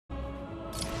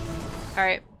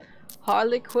Alright.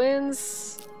 Harley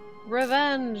Quinn's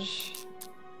revenge.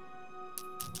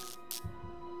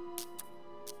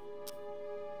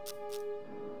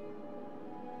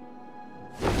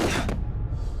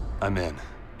 I'm in.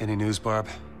 Any news, Barb?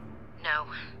 No.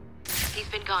 He's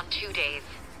been gone 2 days.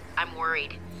 I'm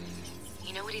worried.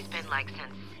 You know what he's been like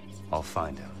since... I'll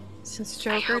find him. Since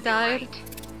Joker died?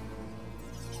 Right.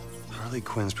 Harley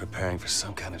Quinn's preparing for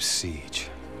some kind of siege.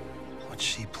 What's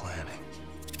she planning?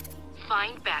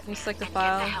 Find Batman Looks like the and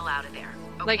file. get the hell out of there,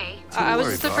 okay? Like, Don't I was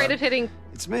worry, just afraid Barb. of hitting...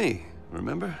 It's me,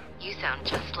 remember? You sound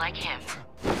just like him.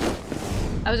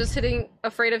 I was just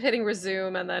afraid of hitting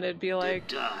resume and then it'd be like...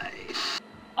 Die.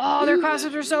 Oh, their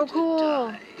costumes are so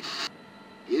cool!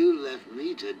 You left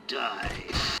me to die.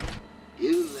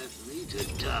 You left me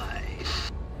to die.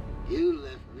 You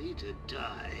left me to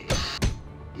die.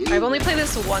 I've only played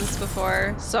this once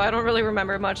before, so I don't really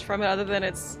remember much from it other than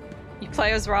it's... You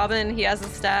play as Robin, he has a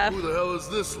staff, Who the hell is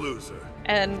this loser?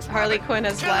 and Harley Quinn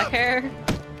has black hair.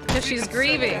 Because she's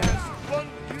grieving.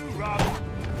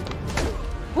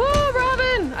 Woo,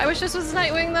 Robin! I wish this was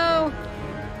Nightwing, though!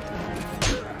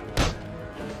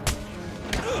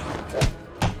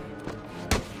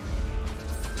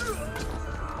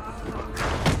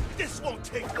 This won't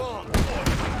take long.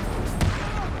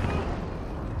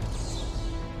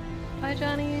 Bye,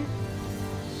 Johnny.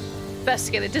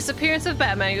 Investigate the disappearance of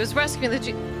Batman. He was rescuing the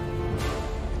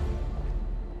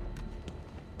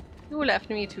You left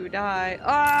me to die.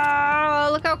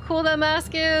 Oh, look how cool that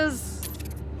mask is!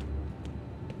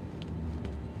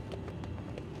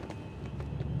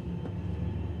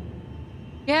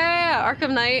 Yeah,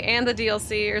 Arkham Knight and the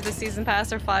DLC or the season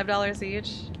pass are $5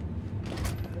 each.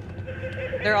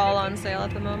 They're all on sale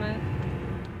at the moment.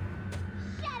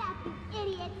 Shut up, you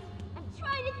idiots! I'm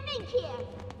trying to think here!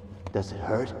 Does it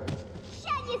hurt?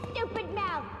 Shut your stupid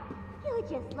mouth! You're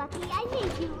just lucky I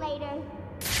need you later.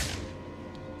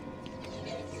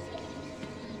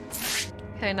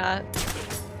 Okay, not.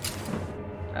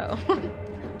 Oh.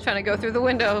 Trying to go through the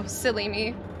window. Silly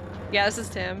me. Yeah, this is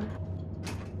Tim.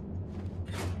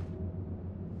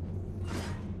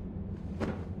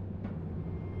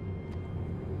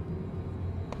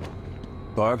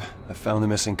 Barb, I found the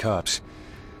missing cops.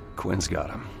 Quinn's got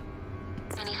them.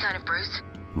 Any sign of Bruce?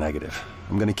 Negative.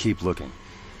 I'm gonna keep looking.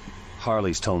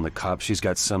 Harley's telling the cops she's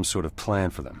got some sort of plan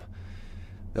for them.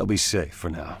 They'll be safe for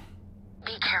now.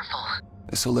 Be careful.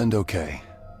 This'll end okay.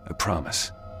 I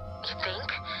promise. You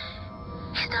think?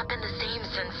 He's not been the same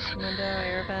since... Window,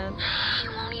 air vent. He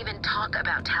won't even talk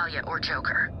about Talia or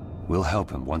Joker. We'll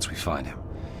help him once we find him.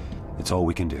 It's all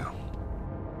we can do.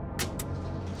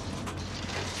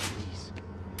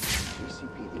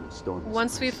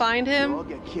 Once we find him, All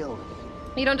get killed.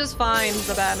 you don't just find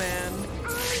the Batman.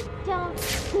 I don't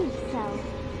think so.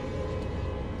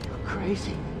 You're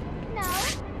crazy. No,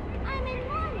 I'm in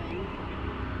mourning.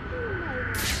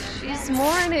 She's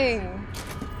mourning.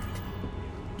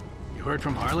 You heard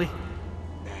from Harley?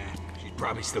 She's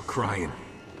probably still crying.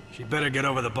 She'd better get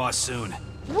over the boss soon.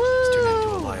 Woo! He's turned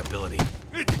into a liability.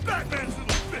 It's Batman's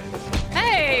little bitch.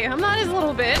 Hey, I'm not his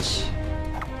little bitch.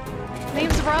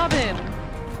 Name's Robin.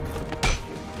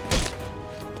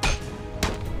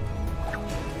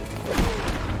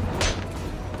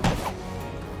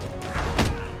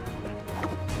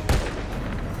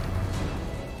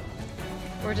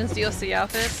 Origins DLC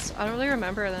outfits? I don't really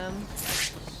remember them.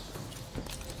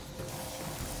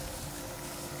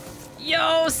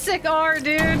 Yo, sick R,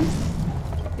 dude!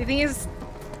 Do you think he's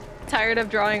tired of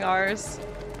drawing R's?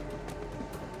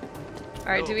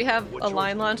 Alright, do we have a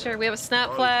line launcher? We have a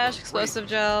snap flash, explosive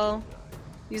gel.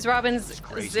 Use Robin's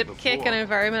zip kick on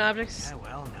environment objects. Yeah,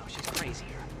 well, now she's crazier.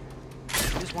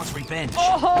 She just wants revenge.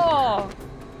 Oh!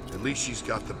 At least she's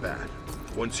got the bat.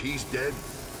 Once he's dead,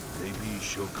 maybe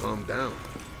she'll calm down.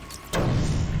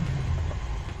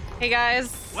 Hey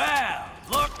guys. Wow,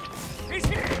 look! He's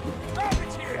here!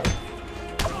 Robin's here!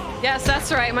 Yes,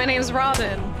 that's right. My name's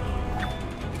Robin.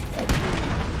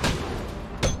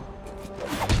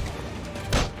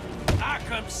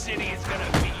 Arkham City is gonna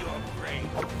be your grave.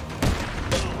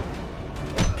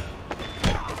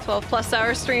 12+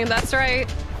 hour stream, that's right.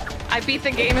 I beat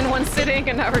the game in one sitting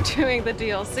and now we're doing the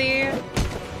DLC.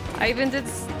 I even did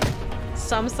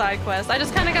some side quests. I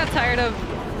just kind of got tired of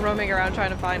roaming around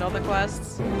trying to find all the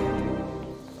quests.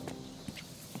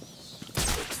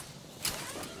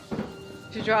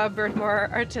 To draw a bird more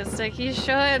artistic, he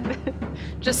should.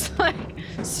 Just like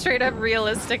straight up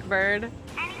realistic bird.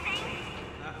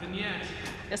 Nothing yet.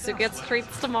 Guess who gets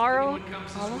treats tomorrow?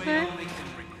 All of it? You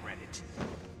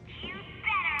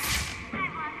better!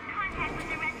 I've lost contact with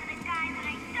the rest of the guys and I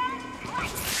don't like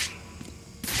it.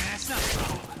 That's not a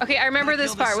problem. Okay, I remember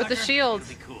this part with the shield.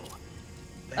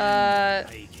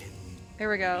 Here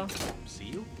we go. See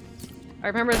you? I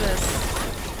remember this.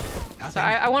 So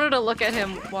I wanted to look at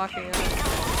him walking.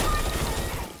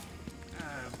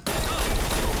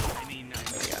 I mean,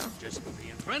 I'm just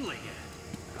being friendly here.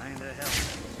 Kinda help.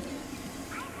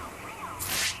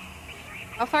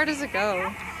 How far does it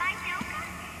go?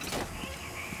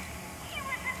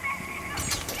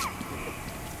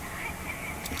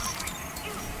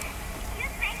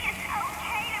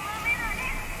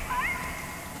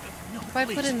 What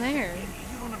do I put in there?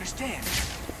 You don't understand.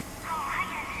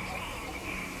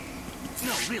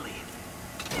 No, really.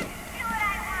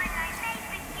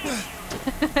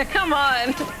 Come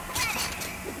on!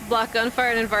 Block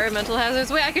gunfire and environmental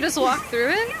hazards. Wait, I could just walk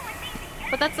through it?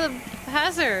 But that's a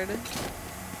hazard.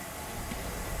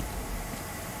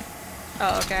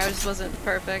 Oh, okay, I just wasn't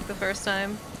perfect the first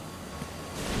time.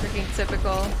 Freaking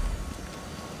typical.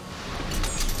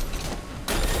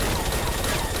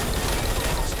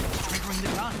 Triggering the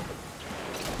gun.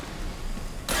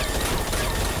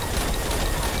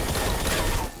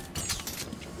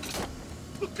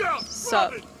 Look out!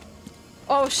 Sup?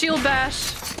 Oh, shield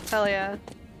bash! Hell yeah.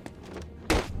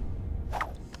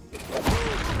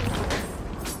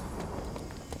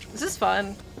 This is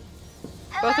fun.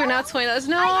 Both are now $20.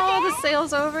 No, the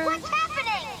sale's over. What's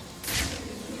happening?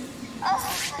 Oh,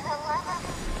 for the love of...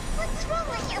 What's wrong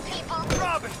with you people?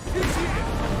 Robin, he's here.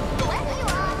 Whoever you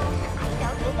are, I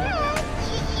know you're dead.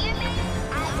 You hear me?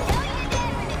 I know you're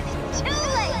dead, but it's too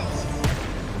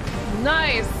late.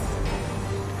 Nice!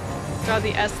 Draw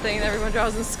the S thing that everyone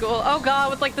draws in school. Oh god,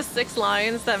 with like the 6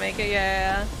 lines that make it,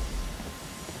 yeah.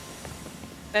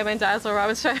 Batman dies while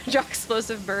Robin's trying to draw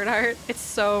explosive bird art. It's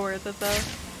so worth it though.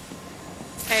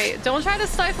 Hey, don't try to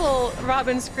stifle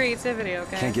Robin's creativity,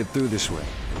 okay? Can't get through this way.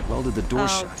 Welded the door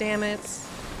shut. Oh, damn it.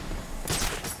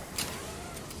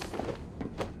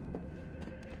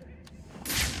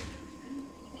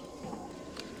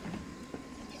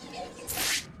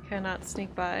 Cannot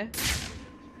sneak by.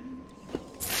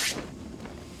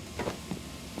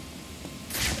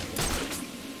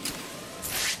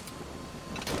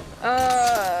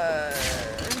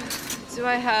 Do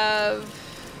I have...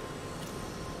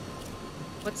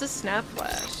 What's a snap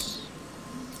flash?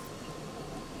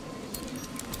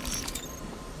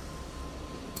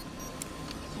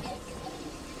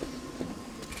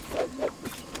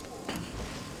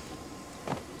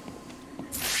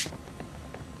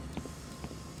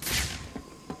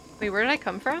 Wait, where did I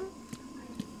come from?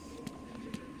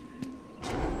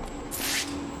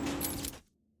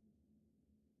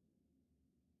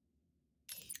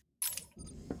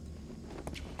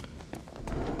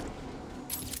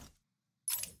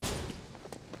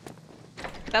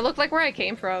 That looked like where I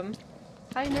came from.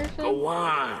 Hi, Nerfin. Go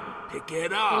on, pick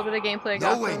it A up. little bit of gameplay I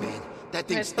got No way, from man. That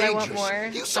thing's this, but I want dangerous. more.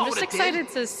 You I'm saw just what it excited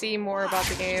did? to see more about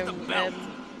the game and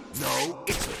No,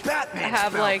 it's Batman's I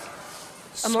have belt. like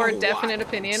a more So definite what?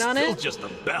 opinion on Still it. just a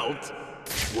belt.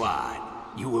 What?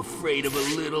 You afraid of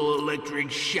a little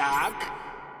electric shock?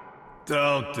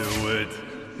 Don't do it.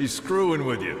 He's screwing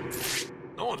with you.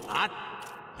 No, I'm not.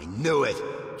 I knew it.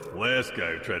 Last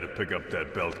guy who tried to pick up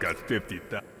that belt got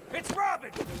 50,000. It's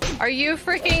Robin. Are you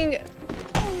freaking...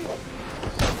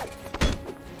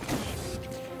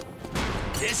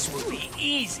 This will be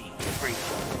easy for you.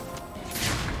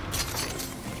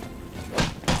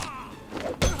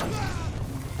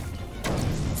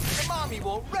 The mommy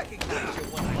won't recognize you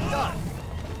when I'm done.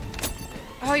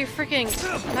 Oh, you freaking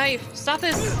knife. Stop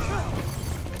this.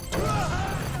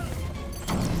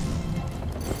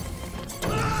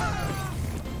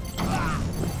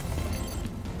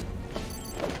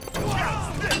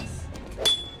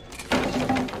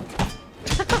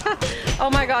 Oh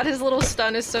my god, his little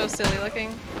stun is so silly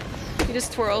looking. He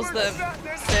just twirls the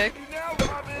stick.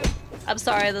 I'm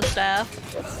sorry, the staff.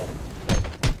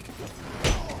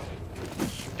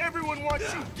 Everyone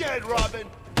wants you dead, Robin.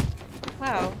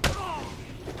 Wow.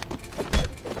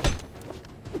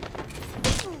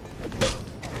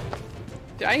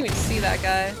 Dude, I didn't even see that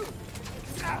guy.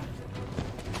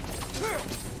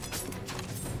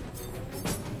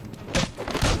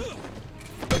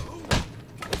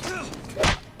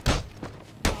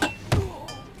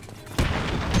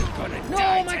 No,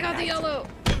 oh my god, the yellow!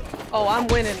 Oh, I'm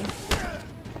winning.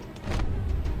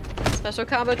 Special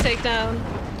combo takedown.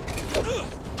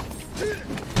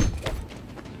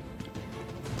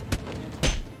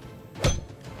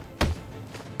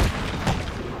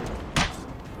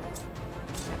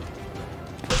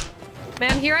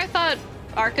 Man, here I thought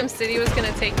Arkham City was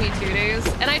gonna take me 2 days,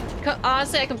 and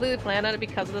honestly I completely planned on it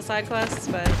because of the side quests,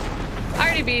 but I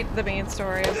already beat the main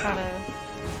story. I'm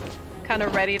kind kind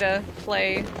of ready to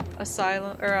play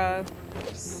Asylum or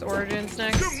Origins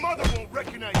next. Your mother won't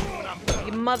recognize you when I'm done.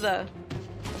 Your mother.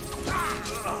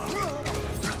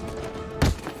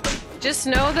 Just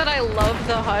know that I love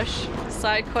the Hush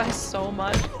side quest so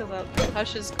much because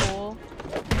Hush is cool.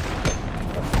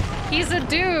 He's a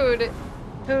dude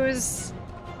who's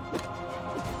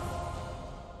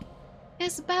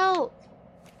his belt.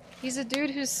 He's a dude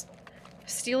who's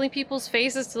stealing people's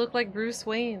faces to look like Bruce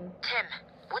Wayne. Tim,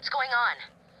 what's going on?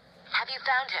 Have you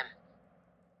found him?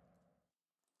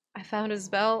 I found his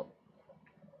belt.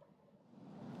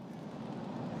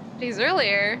 He's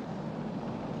earlier.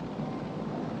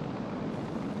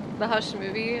 The Hush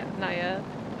movie? Not yet.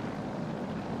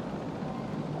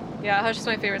 Yeah, Hush is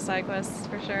my favorite side quest,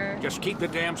 for sure. Just keep the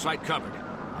damn site covered.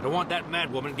 I don't want that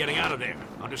mad woman getting out of there.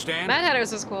 Understand? Mad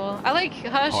Hatters was cool. I like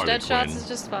Hush. Harley Deadshots Quinn. is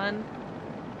just fun.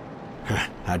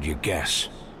 How'd you guess?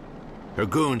 Her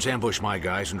goons ambushed my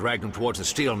guys and dragged them towards the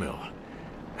steel mill.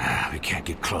 We can't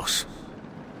get close.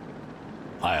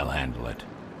 I'll handle it.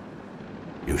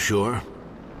 You sure?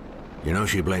 You know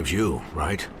she blames you,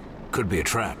 right? Could be a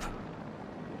trap.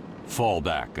 Fall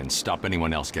back and stop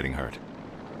anyone else getting hurt.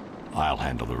 I'll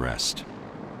handle the rest.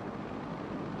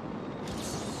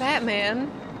 Batman.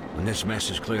 When this mess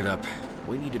is cleared up,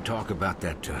 we need to talk about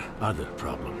that other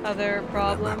problem. Other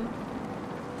problem.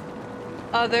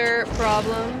 Other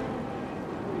problem.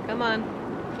 Come on.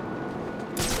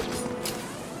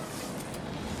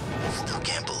 Still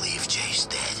can't believe Jay's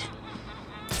dead.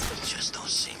 It just don't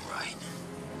seem right.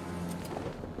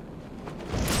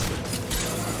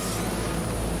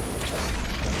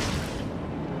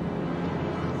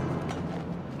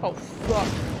 Oh, fuck.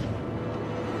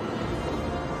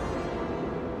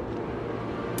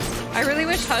 I really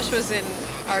wish Hush was in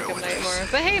Arkham Knight more.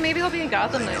 But hey, maybe he'll be in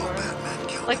Gotham Knight more.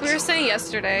 Like we were saying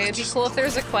yesterday, it'd be cool if there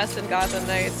was a quest in Gotham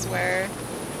Knights where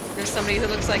there's somebody who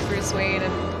looks like Bruce Wayne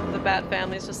and the Bat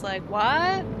family's just like, what?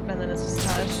 And then it's just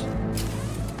Hush.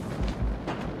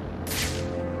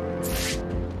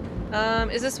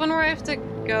 Is this one where I have to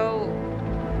go?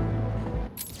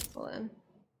 Hold on.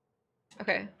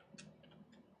 Okay.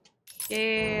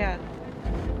 Yeah.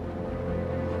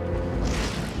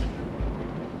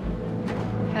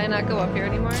 Can I not go up here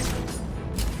anymore?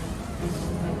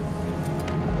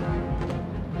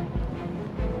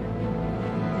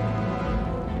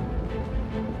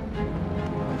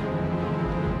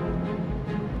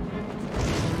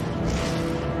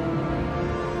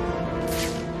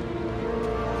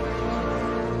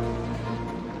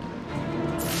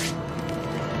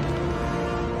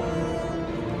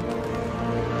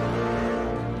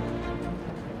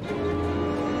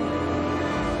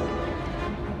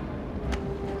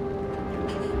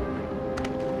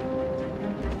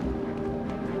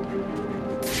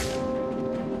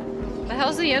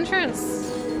 How's the entrance?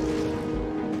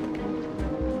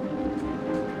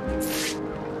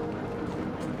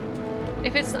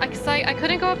 If it's, cause I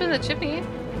couldn't go up in the chimney.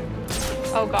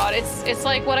 Oh god, it's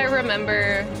like what I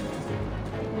remember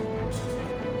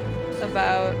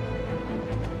about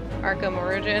Arkham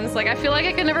Origins. Like I feel like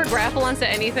I could never grapple onto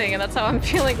anything, and that's how I'm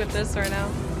feeling with this right now.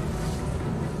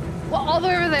 Well, all the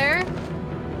way over there,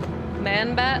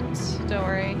 Man Bat. Don't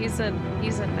worry, he's a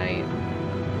knight.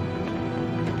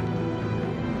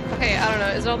 Okay, I don't know.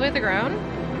 Is it all the way to the ground?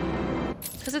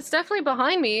 Because it's definitely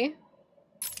behind me.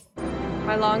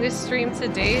 My longest stream to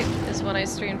date is when I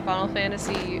streamed Final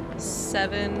Fantasy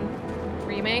VII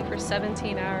Remake for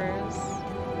 17 hours.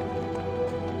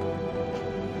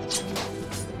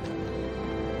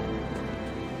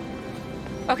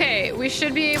 Okay, we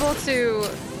should be able to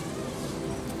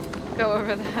go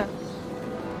over that.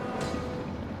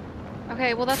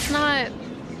 Okay, well that's not...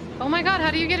 Oh my god,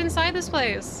 how do you get inside this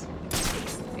place?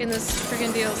 In this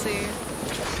friggin' DLC.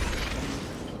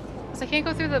 Cause I can't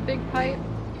go through the big pipe.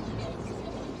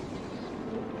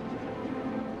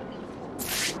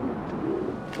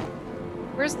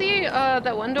 Where's the,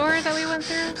 that one door that we went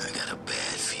through? I got a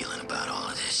bad feeling about all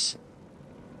of this.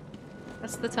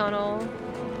 That's the tunnel.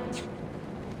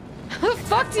 How the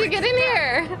fuck do you get in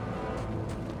here?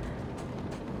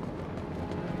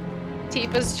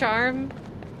 Tifa's charm?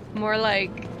 More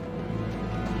like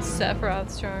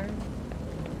Sephiroth's charm.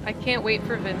 I can't wait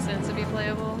for Vincent to be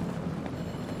playable.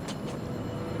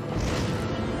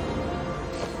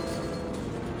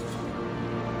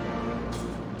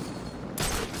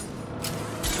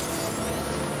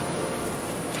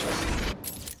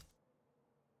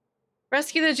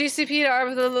 Rescue the GCP to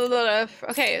arm.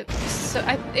 Okay, so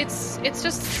it's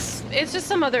just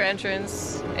some other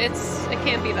entrance. It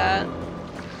can't be that.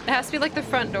 It has to be like the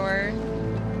front door.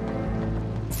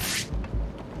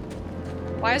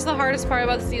 Why is the hardest part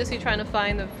about the DLC trying to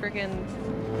find the freaking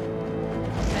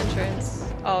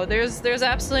entrance? Oh, there's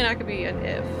absolutely not gonna be an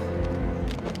if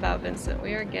about Vincent.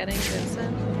 We are getting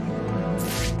Vincent.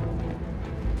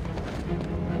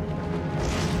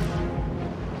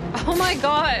 Oh my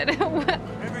god!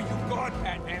 Wherever you've gone,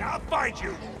 Batman, I'll find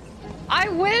you! I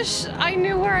wish I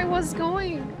knew where I was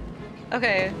going!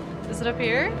 Okay, is it up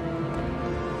here?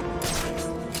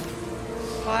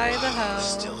 Why the hell?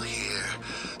 Still here,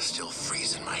 still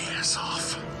freezing my ass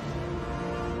off.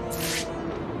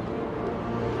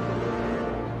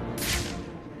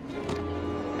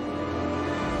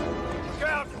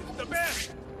 The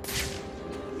best.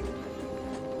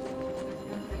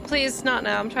 Please, not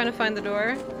now. I'm trying to find the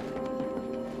door.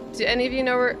 Do any of you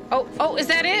know where? Oh, is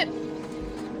that it?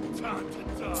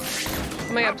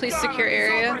 Oh my god, please secure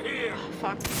area. Oh,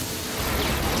 fuck.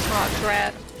 Oh,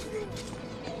 drat.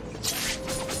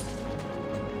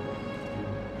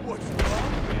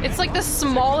 It's like the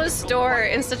smallest door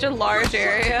in such a large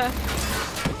area.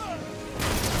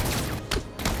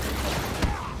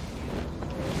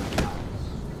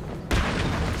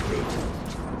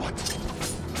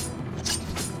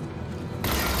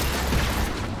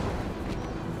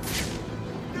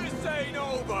 This ain't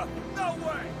over. No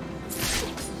way.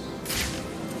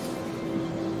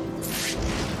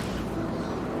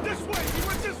 This way. He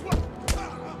went this way.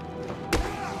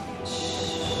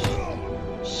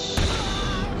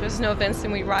 There's no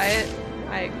Vincent, we riot.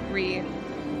 I agree.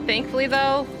 Thankfully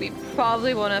though, we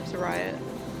probably won't have to riot.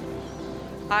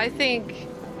 I think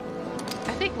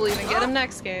we'll even get him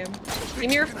next game. Give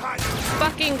me your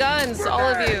fucking guns, all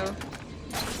of you.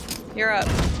 You're up.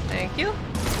 Thank you.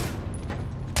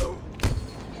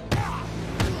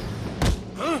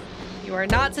 You are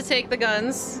not to take the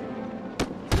guns.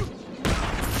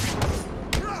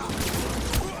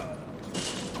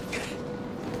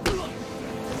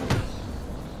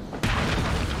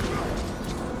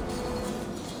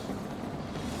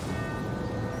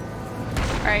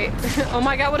 Alright. Oh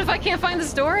my god, what if I can't find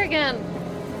this door again?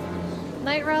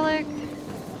 Night Relic.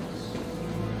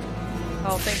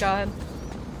 Oh, thank god.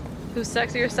 Who's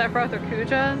sexier, Sephiroth or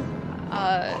Kuja?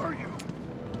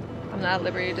 I'm not at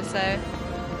liberty to say.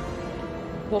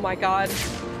 Oh my god.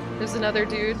 There's another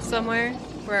dude somewhere.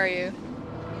 Where are you?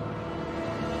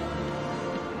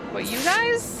 What, you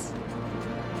guys?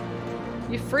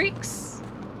 You freaks?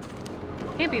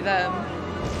 Can't be them.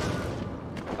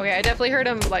 Okay, I definitely heard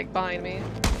him, like, behind me.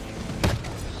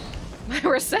 My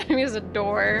worst enemy is a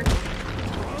door.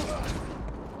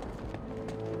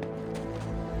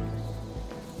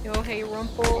 Yo, hey,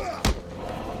 Rumple.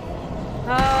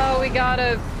 Oh, we got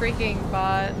a freaking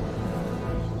bot.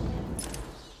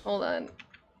 Hold on.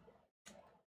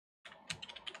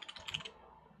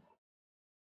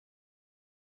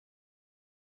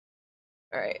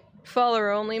 Alright,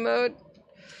 follower only mode.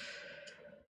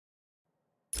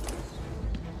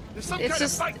 It's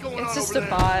just a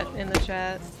bot in the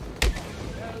chat.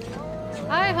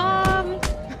 Hi, Hom!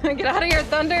 Get out of here,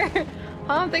 Thunder!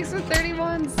 Hom, thanks for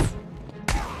 31s!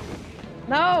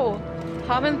 No!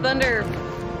 Hom and Thunder...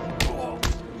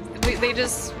 They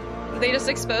just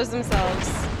expose themselves.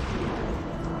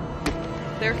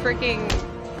 They're freaking...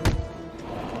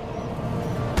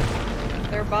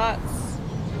 They're bots.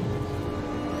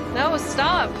 No,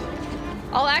 stop!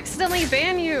 I'll accidentally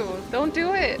ban you! Don't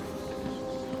do it!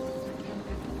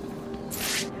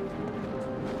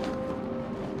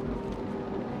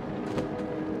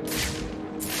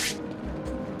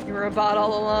 You were a bot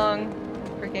all along.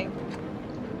 Freaking...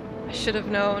 I should have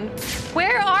known.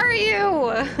 Where are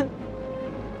you?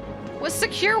 What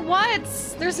secure what?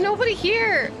 There's nobody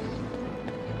here.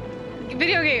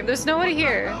 Video game, there's nobody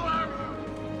here.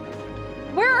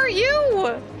 Where are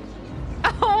you?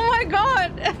 Oh my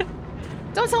god.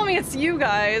 Don't tell me it's you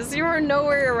guys. You are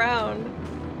nowhere around.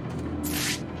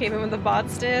 Came in when the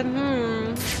bots did.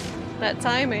 That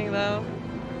timing though.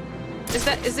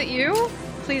 Is it you?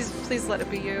 Please let it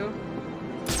be you.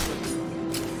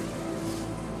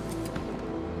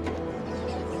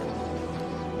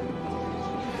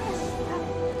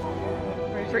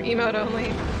 Right, for emote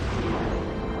only.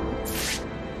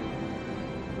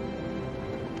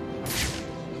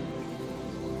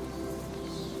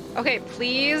 Okay,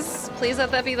 please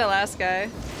let that be the last guy.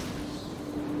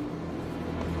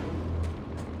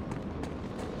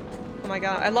 Oh my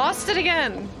god, I lost it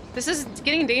again! This is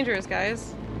getting dangerous,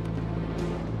 guys.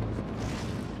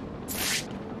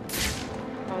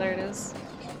 Oh, there it is.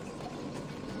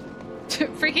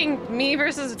 Freaking me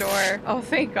versus door. Oh,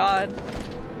 thank god.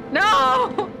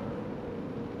 No!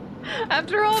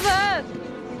 After all that!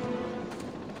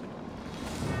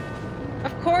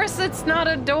 Of course it's not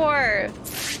a door!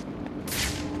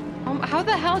 How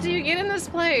the hell do you get in this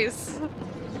place?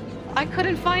 I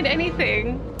couldn't find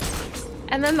anything.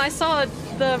 And then I saw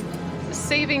the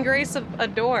saving grace of a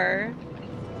door.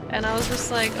 And I was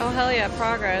just like, oh hell yeah,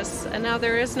 progress. And now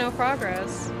there is no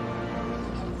progress.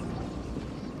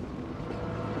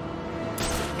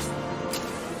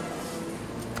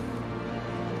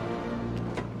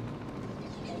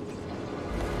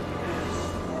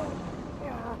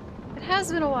 It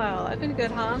has been a while. I've been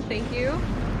good, huh? Thank you.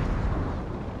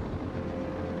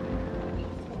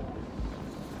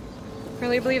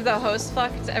 Really believe the host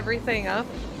fucked everything up.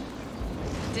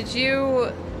 Did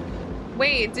you...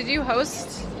 Wait, did you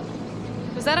host?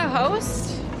 Was that a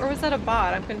host? Or was that a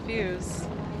bot? I'm confused.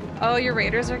 Oh, your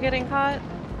raiders are getting caught?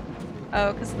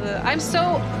 Oh, because the... I'm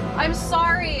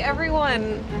sorry,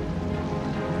 everyone!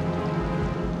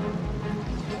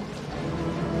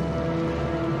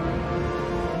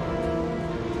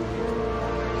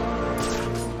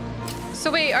 So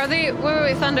wait, are they...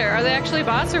 Wait, Thunder, are they actually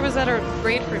bots or was that a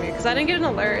raid for me? Because I didn't get an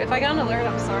alert. If I got an alert,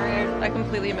 I'm sorry. I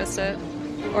completely missed it.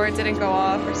 Or it didn't go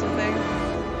off or something.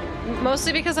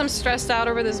 Mostly because I'm stressed out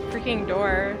over this freaking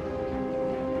door.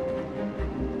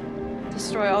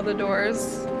 Destroy all the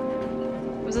doors.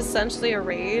 It was essentially a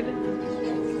raid.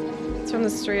 It's from the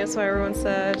stream, that's why everyone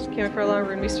said. Came for a long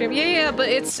RuneMe stream. Yeah, but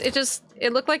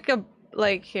it looked like a...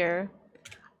 Like, here.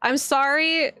 I'm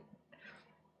sorry...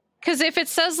 Because if it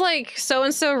says like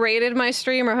so-and-so rated my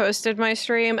stream or hosted my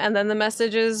stream and then the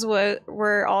messages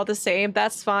were all the same,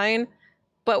 that's fine.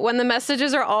 But when the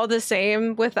messages are all the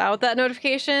same without that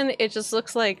notification, it just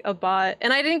looks like a bot.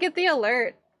 And I didn't get the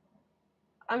alert.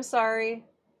 I'm sorry.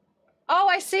 Oh,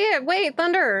 I see it. Wait,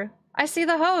 Thunder. I see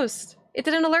the host. It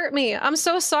didn't alert me. I'm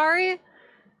so sorry.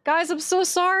 Guys, I'm so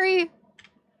sorry.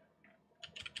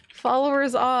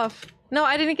 Followers off. No,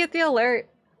 I didn't get the alert.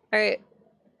 All right.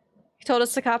 He told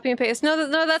us to copy and paste. No,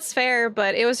 that's fair,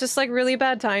 but it was just like really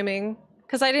bad timing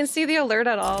because I didn't see the alert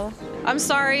at all. I'm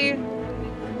sorry.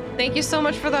 Thank you so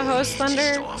much for the host,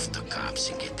 Thunder. Just off the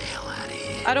cops and get the hell out of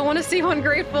here. I don't want to see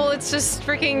ungrateful. It's just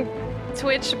freaking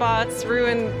Twitch bots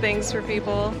ruin things for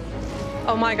people.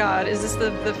 Oh my god, is this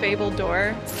the fabled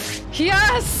door?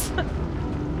 Yes!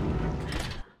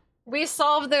 We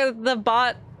solved the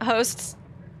bot host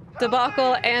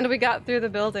debacle and we got through the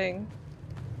building.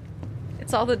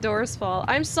 It's all the door's fault.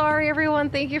 I'm sorry, everyone.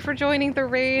 Thank you for joining the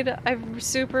raid. I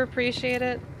super appreciate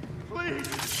it.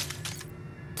 Please.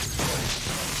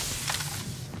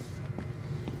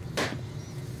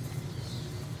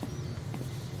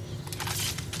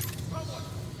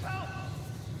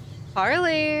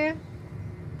 Harley.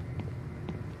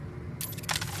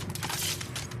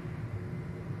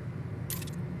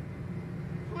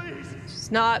 Please.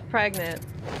 She's not pregnant.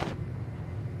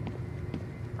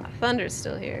 Thunder's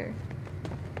still here.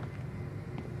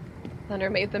 Thunder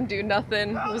made them do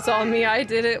nothing. It was all me. I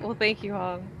did it. Well, thank you,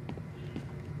 Hong.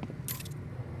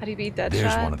 How do you beat Deadshot?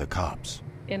 There's one of the cops.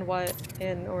 In what?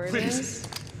 In Origins? Please.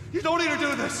 You don't need to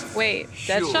do this. Wait,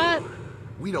 Deadshot?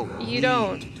 We don't You need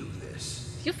don't. to do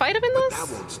this. You fight him in this? That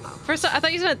won't stop. First, I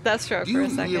thought you meant Deathstroke Do for you a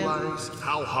second. realize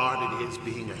how hard it is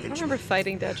being a I henchman? don't remember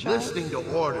fighting Deadshot. Listening to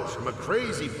orders from a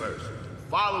crazy person,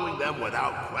 following them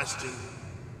without question.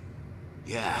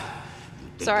 Yeah.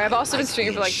 Sorry, I've also been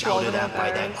streaming for like 12 and a half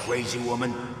by that hours. crazy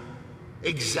woman.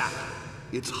 Exactly.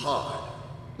 It's hard.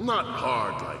 Not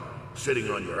hard like sitting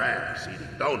on your ass eating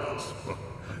donuts.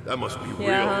 That must be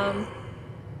real hard.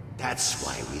 That's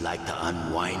why we like to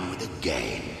unwind with a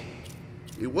game.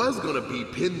 It was gonna be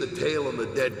pin the tail on the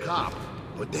dead cop,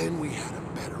 but then we had a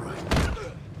better idea.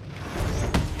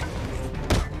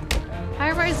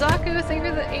 Hi, Raizaku. Thank you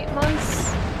for the 8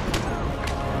 months.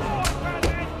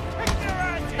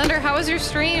 Thunder, how was your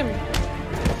stream? I'll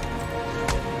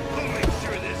make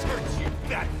sure this hurts you,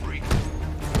 fat freak.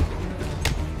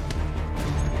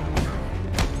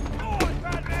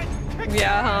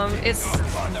 Yeah, it's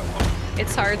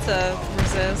hard to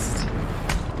resist.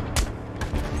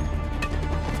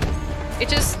 It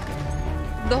just,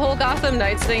 the whole Gotham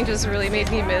Knights thing just really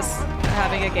made me miss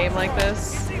having a game like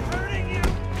this.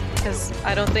 Because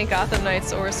I don't think Gotham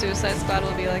Knights or Suicide Squad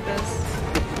will be like this.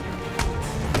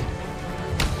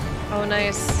 Oh,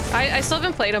 nice. I still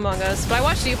haven't played Among Us, but I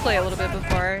watched you play a little bit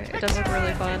before. It does look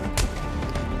really fun.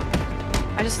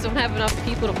 I just don't have enough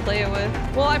people to play it with.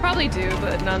 Well, I probably do,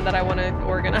 but none that I want to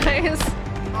organize.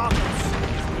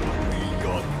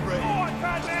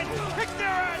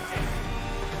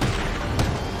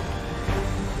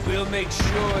 We'll make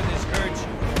sure this hurts you.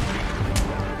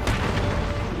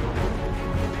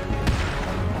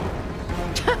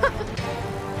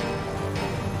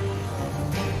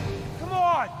 Come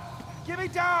on! Get me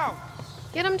down!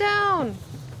 Get him down!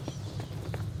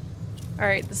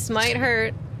 Alright, this might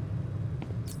hurt.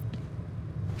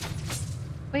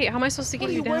 Wait, how am I supposed to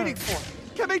get you down? What are you waiting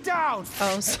for? Get me down!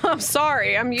 Oh, so I'm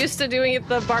sorry. I'm used to doing it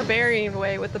the barbarian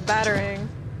way with the battering.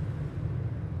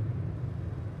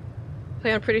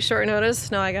 Play on pretty short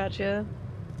notice? No, I got you.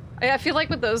 I feel like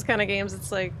with those kind of games,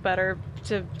 it's like better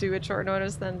to do it short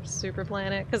notice than super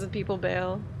plan it because people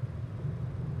bail.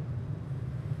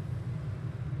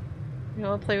 You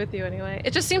know, I'll play with you anyway.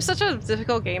 It just seems such a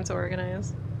difficult game to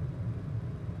organize.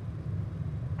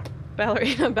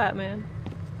 Ballerina Batman.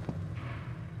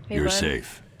 Hey, You're bud.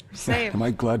 safe. You're safe. Am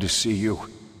I glad to see you?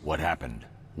 What happened?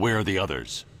 Where are the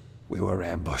others? We were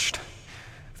ambushed.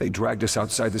 They dragged us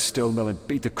outside the still mill and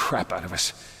beat the crap out of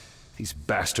us. These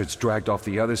bastards dragged off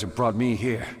the others and brought me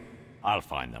here. I'll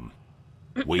find them.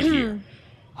 Wait here.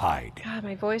 Hide. God,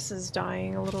 my voice is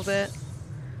dying a little bit.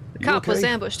 The You cop was okay?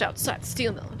 ambushed outside the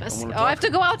steel mill. wanna Oh, I have to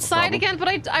talk? go outside No again, but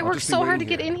I I'll worked just be so hard to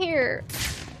waiting get in here.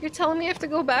 You're telling me I have to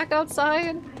go back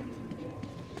outside?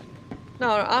 No,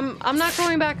 I'm not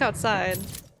going back outside.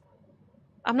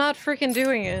 I'm not freaking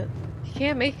doing it. You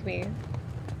can't make me.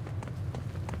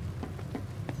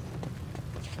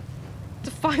 To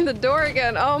find the door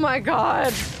again. Oh my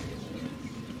god.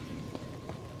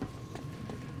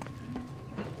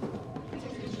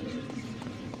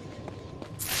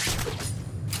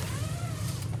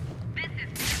 Live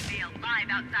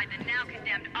outside the now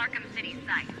condemned Arkham City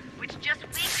site, which just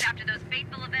weeks after those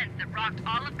fateful events that rocked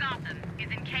all of Gotham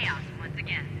is in chaos once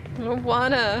again. I don't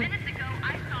wanna. Minutes ago,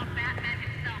 I saw Batman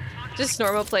himself talking. Just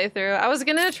normal playthrough. I was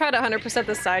gonna try to 100%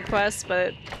 the side quests,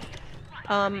 but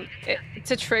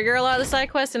to trigger a lot of the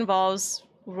side quests involves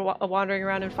wandering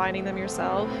around and finding them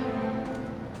yourself,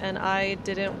 and I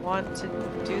didn't want to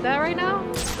do that right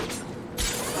now.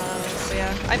 So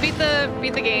yeah, I beat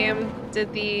the game.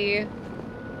 Did the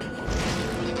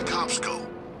cops go?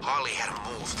 Harley had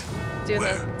him moved. doing the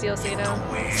DLC now.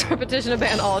 It's a petition to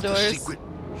ban all doors. Secret.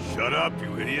 Shut up,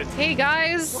 you idiot. Hey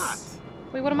guys! What?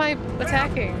 Wait, what am I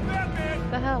attacking?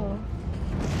 What the hell?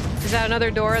 Is that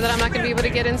another door that I'm not gonna be able to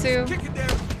get into? Kick it down.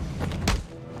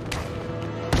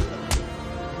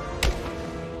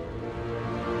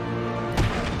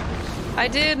 I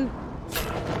did.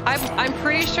 I'm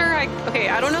pretty sure okay,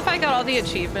 I don't know if I got all the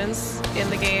achievements in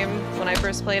the game when I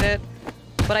first played it,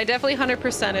 but I definitely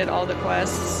 100%ed all the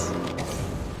quests.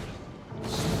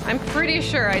 I'm pretty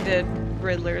sure I did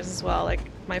Riddler's as well, like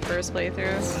my first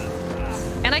playthrough.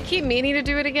 And I keep meaning to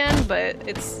do it again, but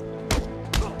it's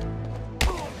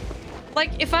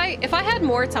like if I had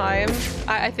more time,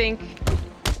 I think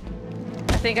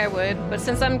I would. But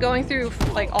since I'm going through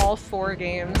like all 4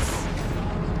 games,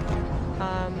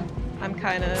 I'm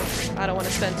kind of, I don't want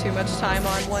to spend too much time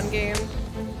on one game.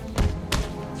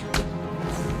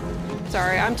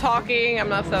 Sorry, I'm talking, I'm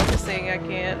not focusing, I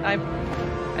can't. I've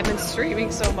been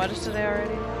streaming so much today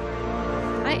already.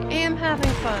 I am having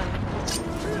fun.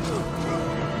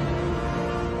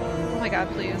 Oh my god,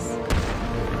 please.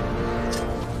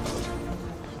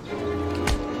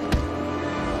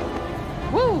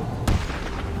 Woo!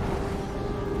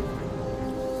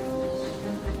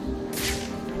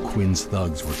 Quinn's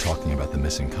thugs were talking about the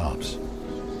missing cops.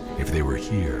 If they were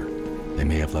here, they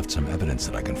may have left some evidence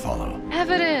that I can follow.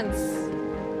 Evidence!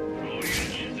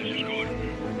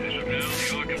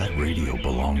 That radio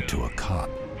belonged to a cop.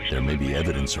 There may be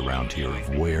evidence around here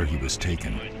of where he was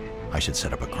taken. I should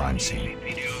set up a crime scene.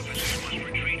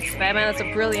 Batman, that's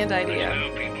a brilliant idea.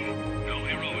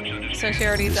 Since you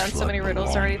already done so many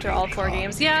riddles already through all 4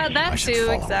 games. Yeah, that too,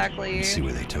 exactly. See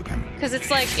where they took him. Because it's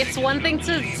like, it's one thing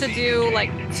to do like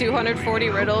 240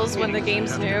 riddles when the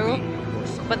game's new,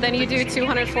 but then you do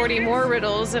 240 more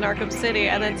riddles in Arkham City,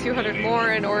 and then 200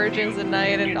 more in Origins and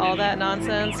Night and all that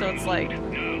nonsense, so it's like,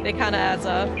 it kind of adds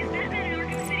up.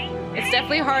 It's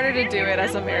definitely harder to do it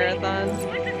as a marathon.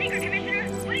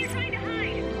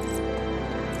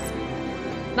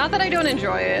 Not that I don't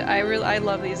enjoy it, I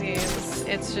love these games.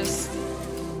 It's just,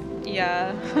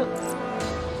 yeah.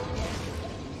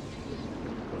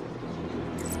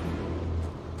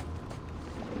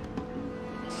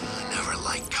 I never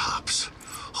liked cops.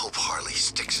 Hope Harley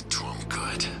sticks it to him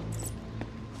good.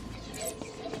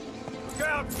 Look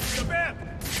out! The bat!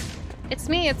 It's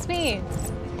me, it's me.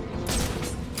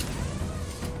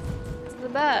 It's the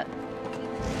bat.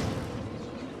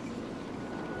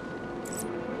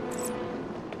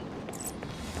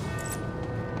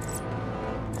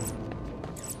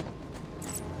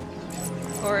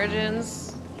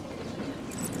 Origins.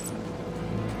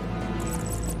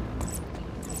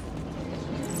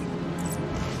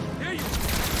 Here you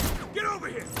get over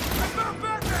here! I found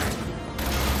Batman!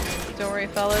 Don't worry,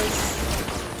 fellas.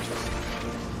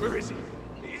 Where is he?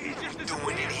 He's just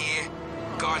Doing it here.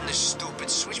 starting this stupid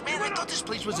switch? Man, I thought this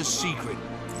place was a secret.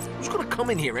 Who's gonna come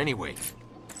in here anyway?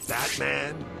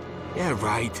 Batman? Yeah,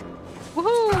 right.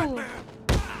 Woohoo!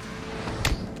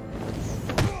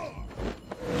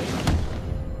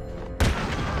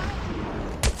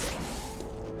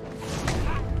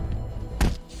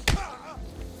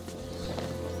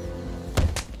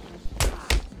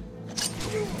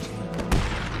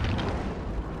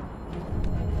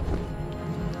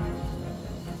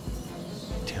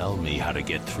 Tell me how to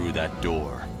get through that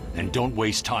door. And don't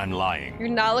waste time lying. You're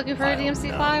not looking for a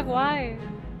DMC5? Why?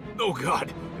 Oh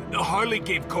God, Harley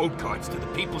gave code cards to the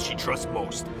people she trusts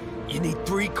most. You need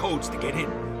 3 codes to get in.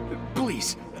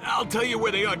 Please, I'll tell you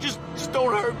where they are. Just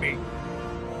don't hurt me.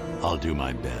 I'll do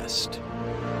my best.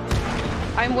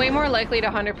 I'm way more likely to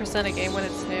 100% a game when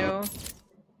it's new.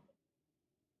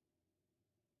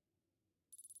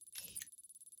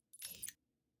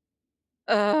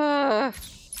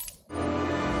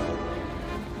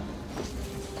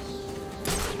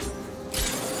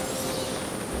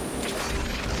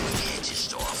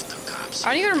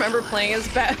 I don't even remember playing as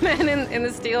Batman in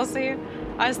this DLC.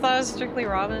 I just thought it was strictly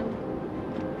Robin.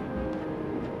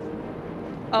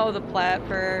 Oh, the plat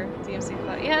for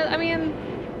DMC5. Yeah, I mean,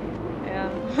 yeah.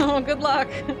 Oh, good luck.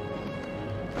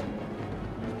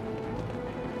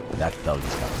 That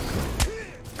thug's got the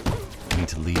code. I need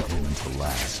to leave him until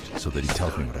last, so that he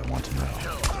tells me what I want to know.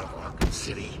 Arkham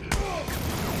City.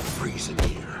 Freezing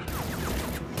here.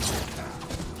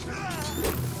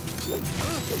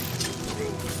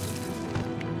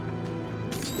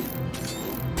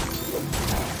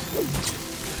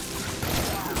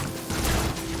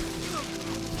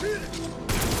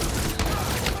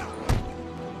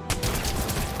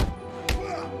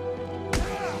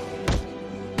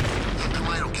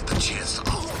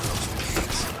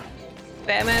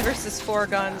 Batman versus 4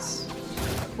 guns.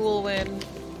 Cool win.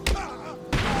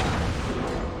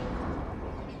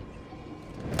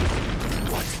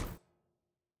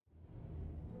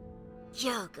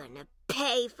 You're gonna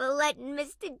pay for letting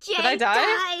Mr. J Did I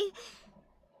die?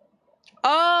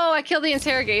 Oh, I killed the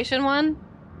interrogation one.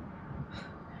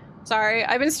 Sorry,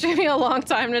 I've been streaming a long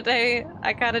time today.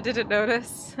 I kind of didn't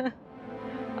notice.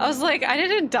 I was like, I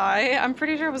didn't die. I'm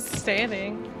pretty sure I was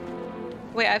standing.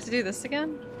 Wait, I have to do this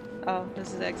again? Oh,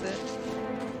 this is exit.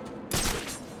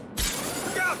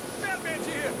 Look out! Batman's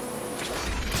here!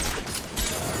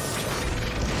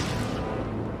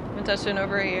 Been touched in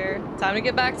over a year. Time to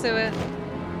get back to it.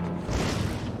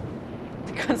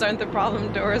 The guns aren't the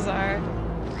problem, doors are.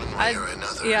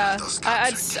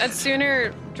 I'd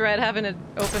sooner dread having to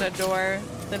open a door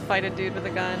than fight a dude with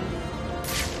a gun.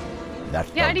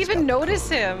 Yeah, I'd even notice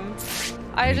him.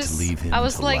 I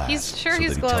was like, he's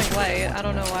glowing white. I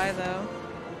don't know why though.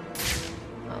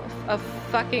 Oh, of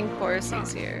fucking course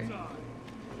he's here.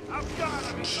 I've got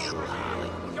him!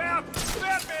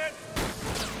 Batman!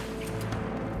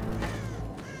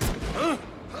 Huh?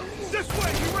 This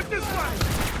way! He went this way!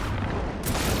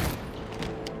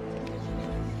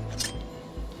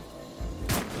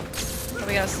 Oh,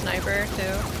 we got a sniper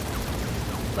too.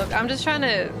 Look, I'm just trying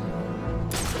to.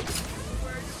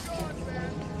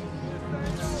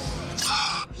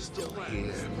 Still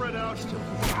here. Spread out.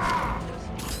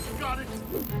 Got it.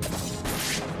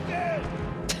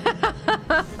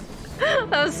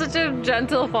 That was such a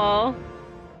gentle fall.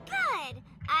 Good.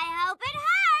 I hope it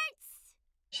hurts.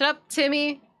 Shut up,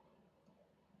 Timmy.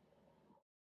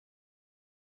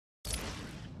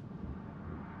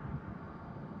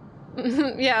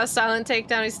 Yeah, silent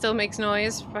takedown. He still makes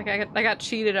noise. Fuck, I got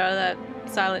cheated out of that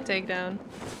silent takedown.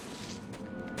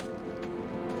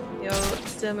 Yo,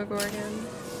 Demogorgon.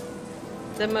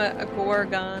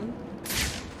 Demogorgon.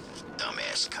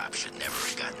 Dumbass cops should never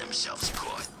have gotten themselves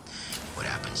caught. What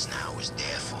happens now is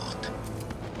their fault.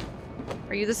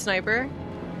 Are you the sniper?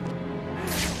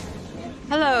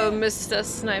 Hello, Mr.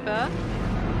 Sniper.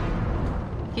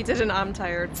 He did an I'm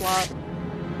tired flop.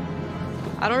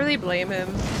 I don't really blame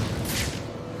him.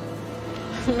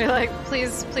 Be like,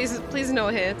 please, please, please, no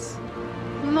hits.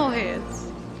 No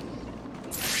hits.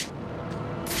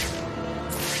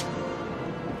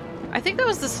 I think that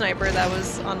was the sniper that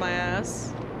was on my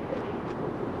ass.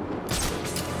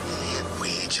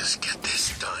 We just get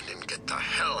this done and get the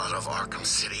hell out of Arkham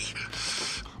City.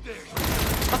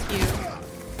 Fuck you.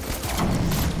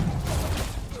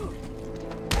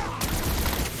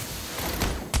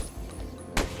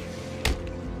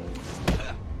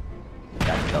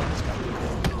 That fella's got the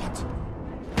code.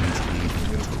 I need to leave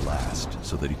him until last,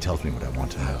 so that he tells me what I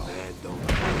want to know.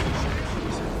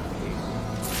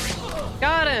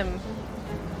 Got him.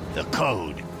 The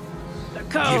code. The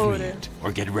code. Give me it,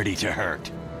 or get ready to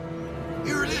hurt.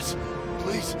 Here it is.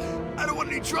 Please, I don't want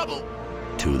any trouble.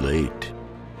 Too late.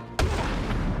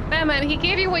 Batman, he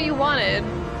gave you what you wanted.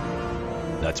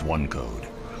 That's one code.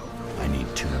 I need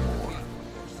 2 more.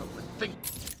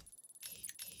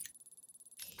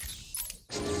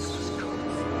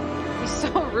 He's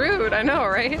so rude, I know,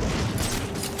 right?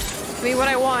 Give me what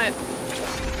I want.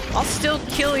 I'll still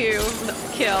kill you.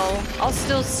 Kill. I'll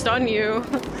still stun you.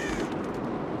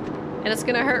 And it's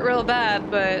gonna hurt real bad,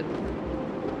 but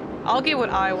I'll get what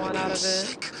I want out of it.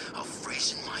 Sick of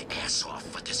freezing my ass off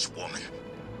for this woman.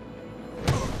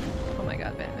 Oh my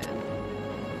god, Batman.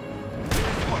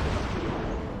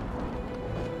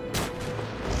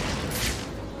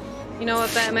 You know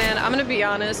what, Batman? I'm gonna be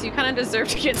honest. You kind of deserve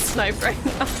to get sniped right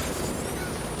now.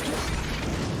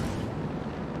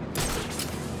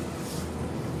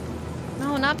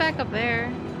 No, not back up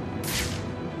there.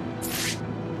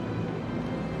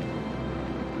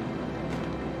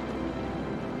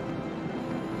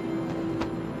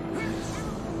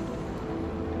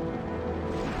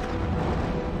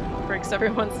 Breaks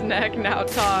everyone's neck, now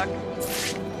talk.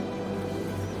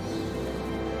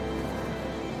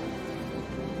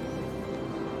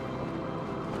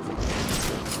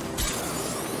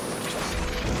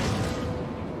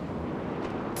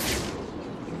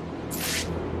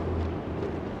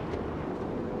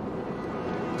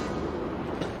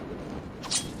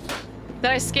 Did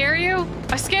I scare you?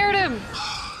 I scared him!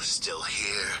 Still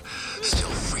here. Still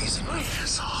freezing my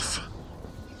ass off.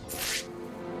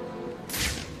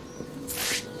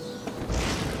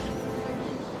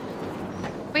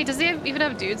 Wait, does he even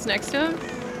have dudes next to him?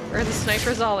 Or are the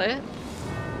snipers all it?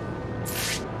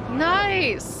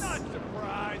 Nice!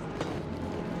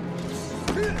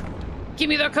 Give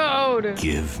me the code!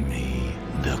 Give me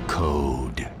the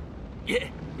code.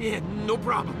 Yeah, no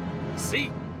problem.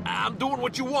 See? I'm doing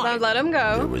what you want. Now let him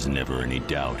go. There was never any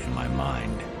doubt in my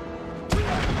mind.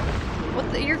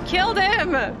 What the? You killed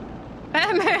him!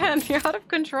 Batman, you're out of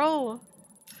control.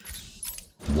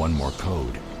 One more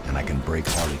code, and I can break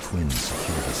Harley Quinn's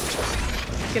security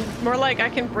system. More like I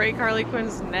can break Harley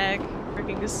Quinn's neck.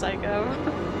 Freaking psycho.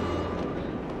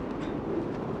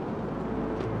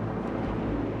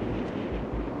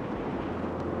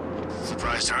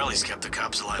 Surprised Harley's kept the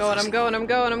cops alive. I'm going.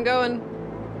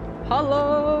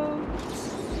 Hello!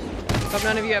 Hope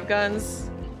none of you have guns.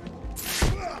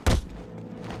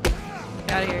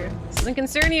 Get out of here. This doesn't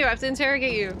concern you, I have to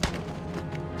interrogate you.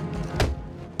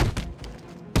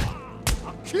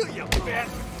 I'll kill you, man!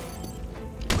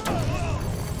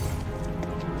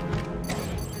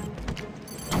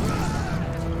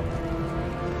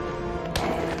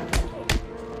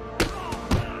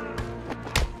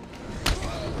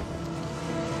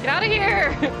 Get out of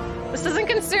here! This doesn't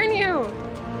concern you!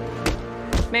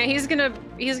 Man, he's gonna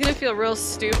feel real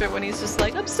stupid when he's just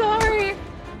like, I'm sorry!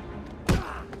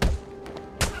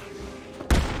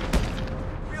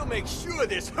 We'll make sure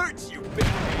this hurts you,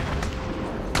 Batman!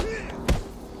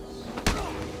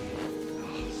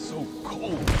 So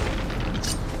cold.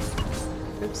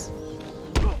 Oops.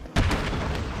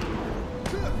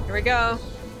 Here we go.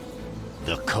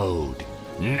 The code.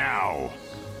 Now!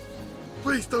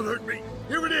 Please don't hurt me.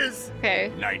 Here it is.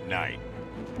 Okay. Night-night.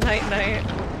 Night-night.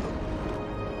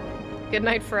 Good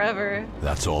night forever.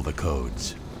 That's all the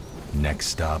codes. Next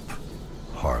stop,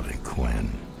 Harley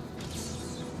Quinn.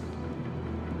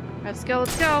 Let's go,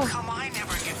 let's go. Come, I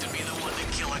never get to be the one to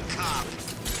kill a cop.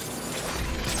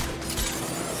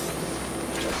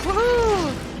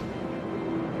 Woohoo!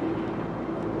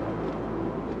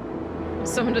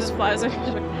 Someone just flies in.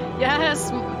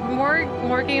 Yes,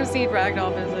 more games need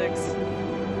ragdoll physics.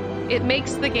 It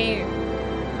makes the game.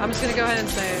 I'm just gonna go ahead and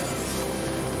say it.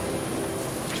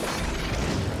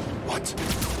 What?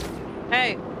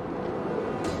 Hey.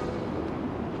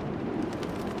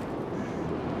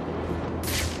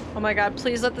 Oh my god,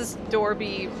 please let this door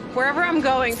be... Wherever I'm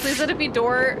going, please let it be a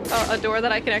door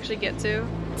that I can actually get to.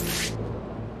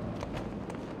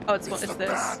 Oh, it's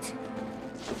this.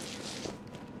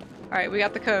 Alright, we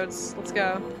got the codes. Let's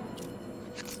go.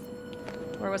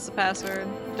 Or what's the password?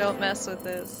 Don't mess with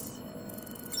this.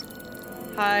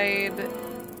 Hide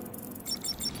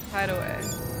away.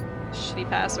 Shitty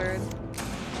password.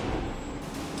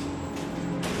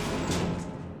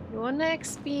 You're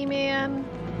next, B-Man.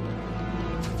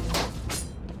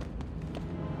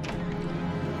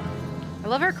 I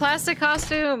love her classic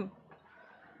costume.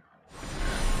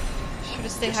 Should I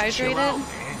stay hydrated?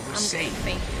 I'm safe.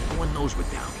 Thank you. No one knows we're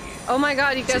down here. Oh my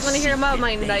god, you guys want to hear about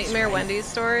my nightmare Wendy's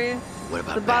story?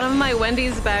 The bottom of my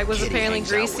Wendy's bag was apparently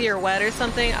greasy or wet or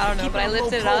something. I don't know, but I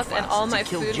lifted it up and all my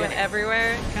food went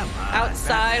everywhere.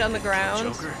 Outside on the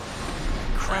ground.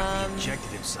 crap he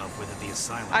injected himself with at the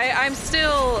asylum. I'm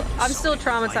still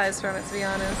traumatized from it, to be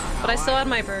honest. But I still had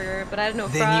my burger, but I had no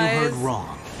fries. Then you heard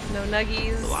wrong. No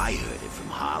nuggies. Well, I heard it from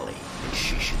Harley.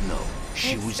 She should know.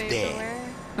 She was there.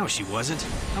 No, she wasn't.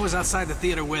 I was outside the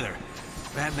theater with her.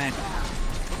 Batman.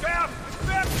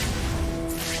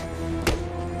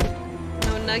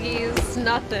 No nuggies,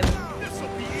 nothing.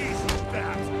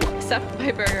 Except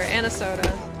my burger and a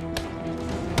soda.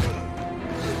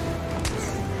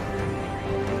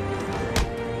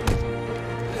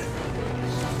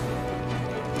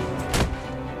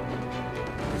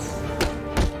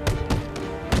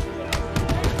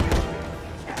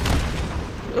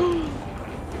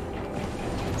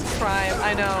 Crime,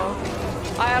 I know.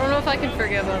 I don't know if I can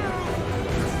forgive him.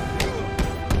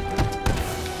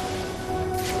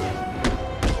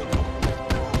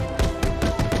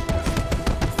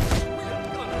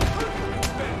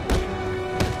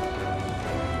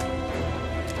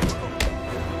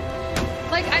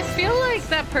 Like, I feel like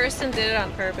that person did it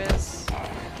on purpose.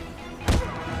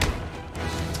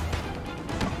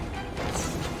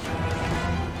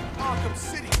 Arkham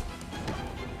City.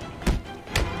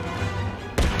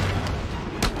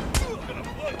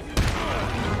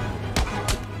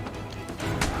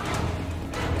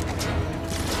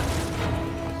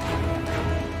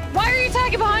 Why are you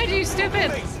attacking behind you,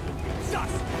 stupid?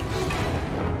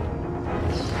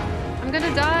 I'm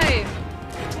gonna die.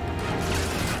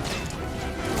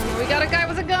 Oh, we got a guy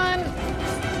with a gun.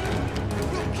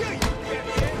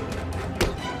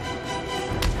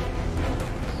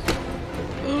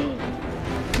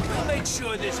 I'll make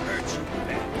sure this hurts you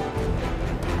bad.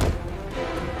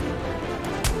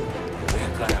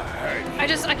 We're gonna hurt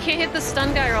you. I can't hit the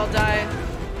stun guy or I'll die.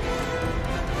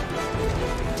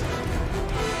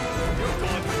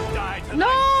 No,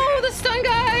 the stun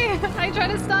guy! I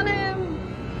tried to stun him.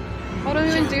 Oh, don't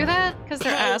even do that? Because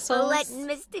they're assholes. Let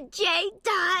Mr. J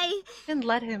die. Didn't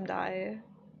let him die.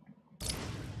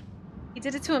 He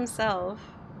did it to himself.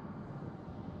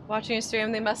 Watching a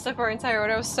stream, they messed up our entire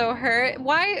order. I was so hurt.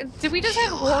 Why? Did we just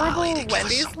have horrible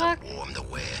Wendy's luck?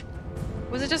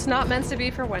 Was it just not meant to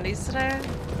be for Wendy's today?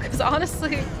 Because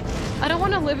honestly, I don't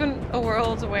want to live in a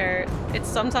world where it's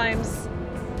sometimes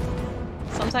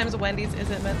Wendy's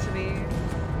isn't meant to be.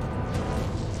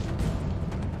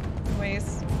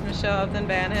 Anyways, I'm gonna show up then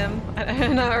ban him. I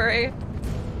know, right?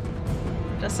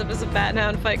 Dress up as a bat now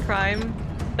and fight crime.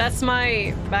 That's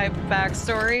my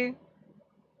backstory.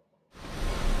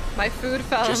 My food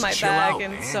fell in my bag,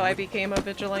 and so I became a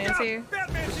vigilante.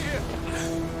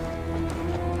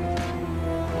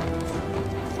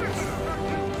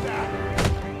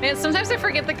 Man, sometimes I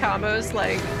forget the combos,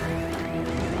 like...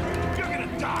 You're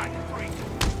gonna die, freak!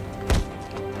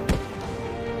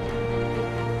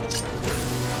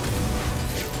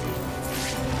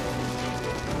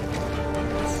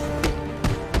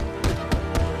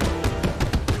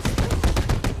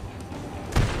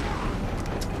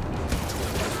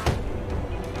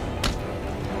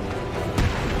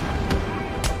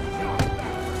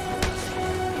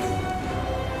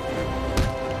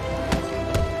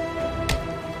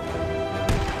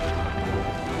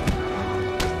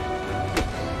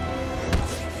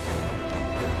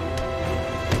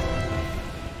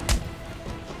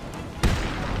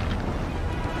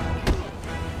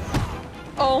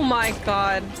 Oh my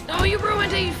god. Oh, you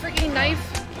ruined it, you freaking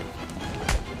knife!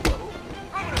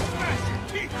 I'm gonna smash your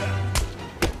teeth out!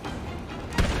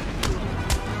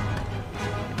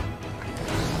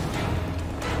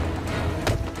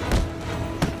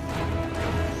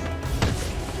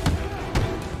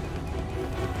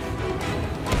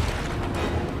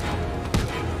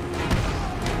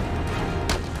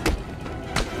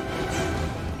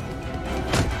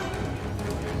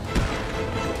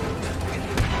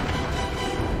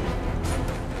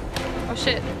 Oh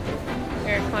shit.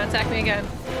 Here, come on, attack me again.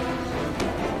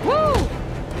 Woo!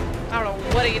 I don't know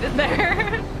what he did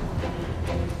there.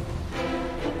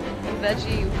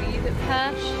 Veggie weed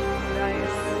patch.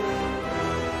 Nice.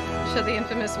 Show the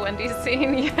infamous Wendy's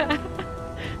scene, yeah.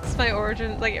 It's my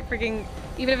origin, like it freaking,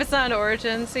 even if it's not an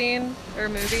origin scene or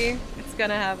movie, it's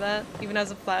gonna have that, even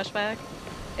as a flashback.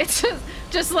 It's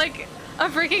just like a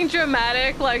freaking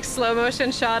dramatic, like slow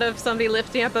motion shot of somebody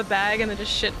lifting up a bag and then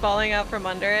just shit falling out from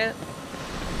under it.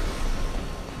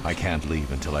 I can't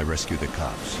leave until I rescue the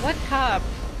cops. What cop?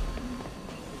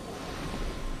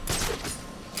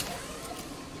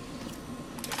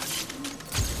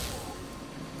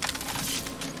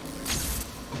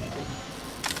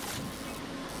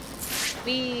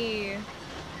 Wee.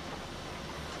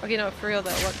 Okay, no, for real though,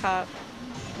 what cop?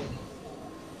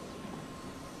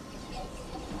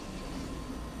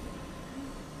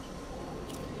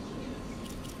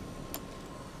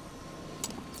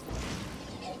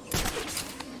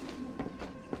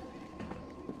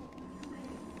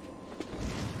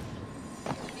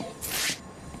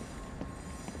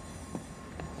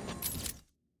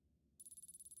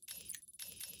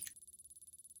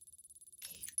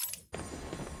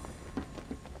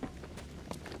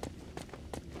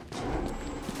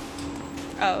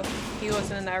 Oh, he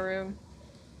wasn't in that room.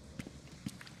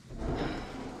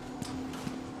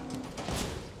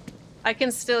 I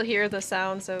can still hear the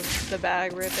sounds of the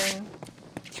bag ripping.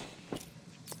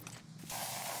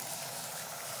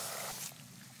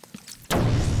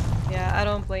 Yeah, I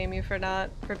don't blame you for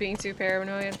being too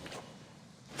paranoid.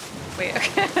 Wait,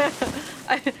 okay.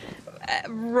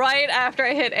 Right after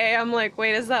I hit A, I'm like,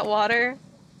 wait, is that water?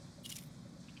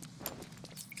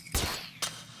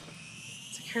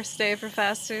 Secure stay for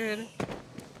fast food.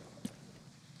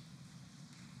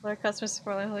 Let our customer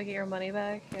support line get your money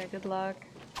back. Yeah, good luck.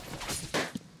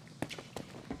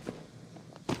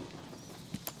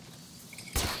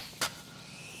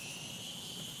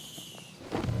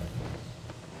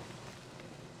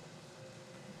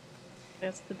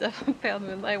 It's the devil pale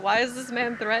moonlight. Why is this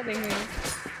man threatening me?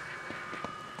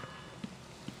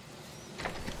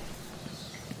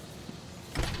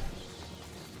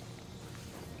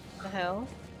 The hell?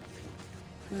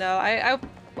 No, I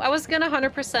was gonna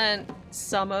 100%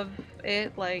 some of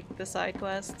it, like the side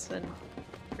quests, and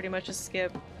pretty much just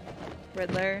skip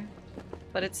Riddler,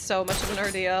 but it's so much of an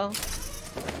ordeal.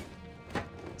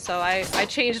 So I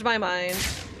changed my mind.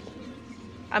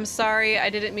 I'm sorry, I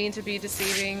didn't mean to be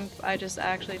deceiving. I just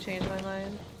actually changed my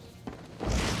mind.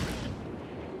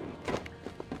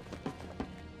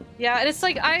 Yeah, and it's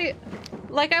like I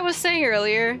was saying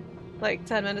earlier, like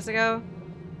 10 minutes ago,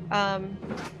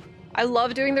 I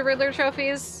love doing the Riddler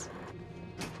trophies,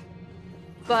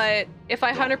 but if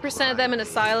I 100% them in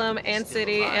Asylum and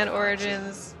City and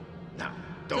Origins,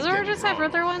 does Origins have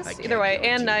Riddler ones? Either way,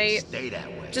 and Night.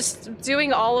 Just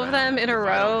doing all of them in a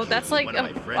row, that's like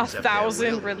a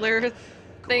 1,000 Riddler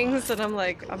things, and I'm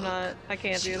like, I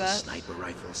can't do that. Sniper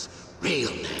rifles,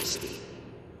 real nasty.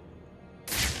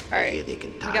 Alright, we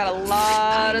got a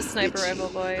lot of sniper rifle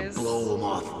boys. Blow them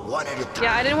off one at a time.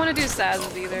 Yeah, I didn't want to do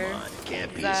Saz's either.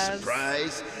 Can't be a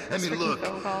surprise. I mean, look,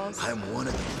 I'm one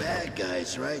of the bad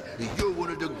guys, right? You're one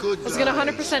of the good guys. I was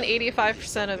gonna 100%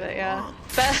 85% of it, yeah.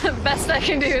 Best I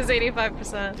can do is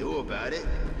 85%. Do about it.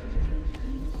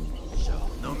 So,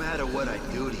 no matter what I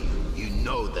do to you, you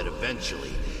know that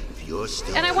eventually, if you're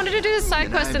still... And I wanted to do the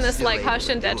side quest in this, like, Hush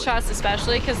and Dead Shots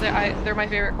especially, because they're my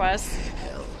favorite quests.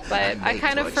 But I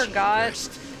kind of forgot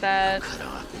that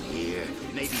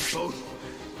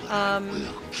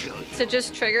to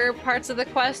just trigger parts of the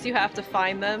quest, you have to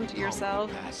find them to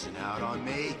yourself. Passing out on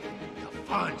me, the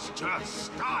fun's just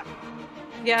start.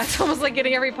 Yeah, it's almost like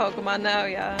getting every Pokemon now,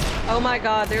 yeah. Oh my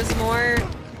god, there's more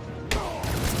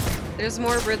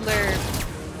Riddler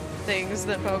things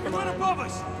than Pokemon. Above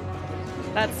us.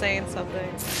 That's saying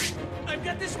something. I've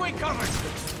got this way covered.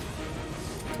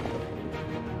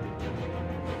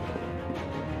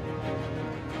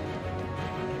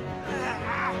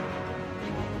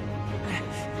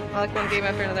 I like one game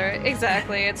after another.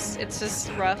 Exactly. It's just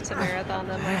rough to marathon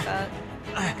them like that.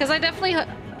 Because I definitely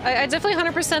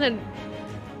 100%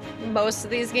 in most of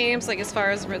these games, like as far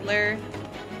as Riddler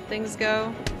things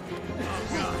go.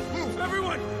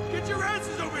 Everyone, get your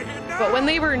asses over here now. But when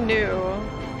they were new,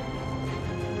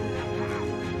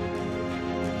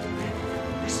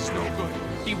 this is no good.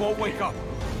 He won't wake up.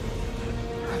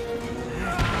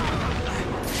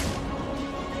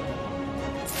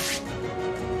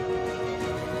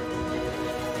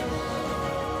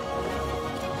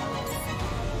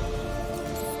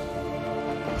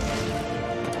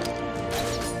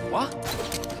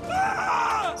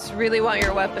 just really want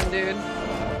your weapon, dude.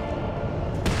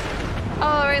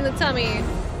 Oh, right in the tummy.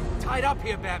 Tied up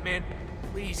here, Batman.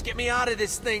 Please, get me out of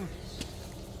this thing.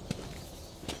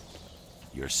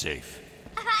 You're safe.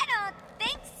 I don't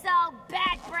think so,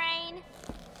 Bat Brain.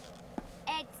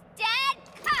 It's dead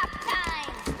cop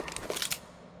time.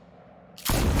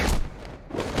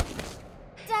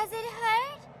 Does it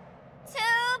hurt?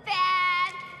 Too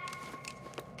bad.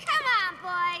 Come on,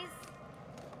 boys.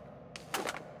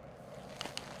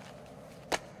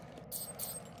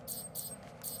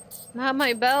 Not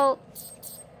my belt.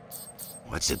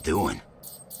 What's it doing?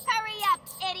 Hurry up,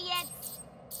 idiots.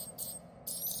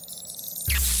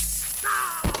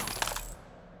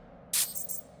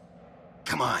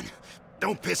 Come on.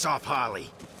 Don't piss off Harley.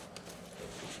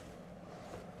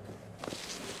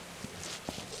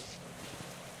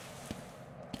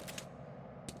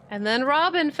 And then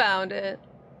Robin found it.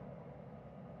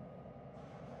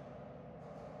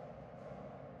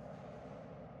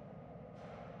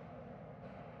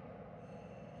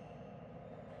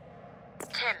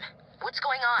 Tim, what's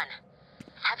going on?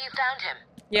 Have you found him?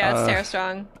 Yeah, it's Tara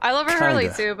Strong. I love her Harley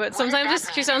too, but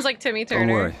sometimes she sounds like Timmy Turner.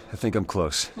 Don't worry, I think I'm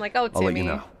close. I'm like, oh, Timmy. I'll let you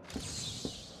know.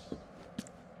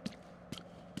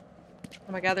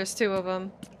 Oh my god, there's two of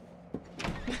them.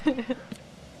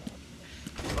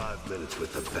 5 minutes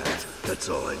with the bat. That's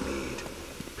all I need.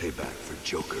 Payback for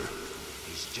Joker.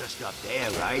 He's just up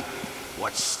there, right?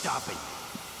 What's stopping?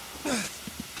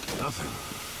 Nothing,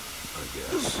 I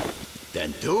guess.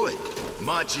 Then do it.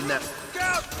 March in that...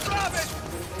 Scout, drop it!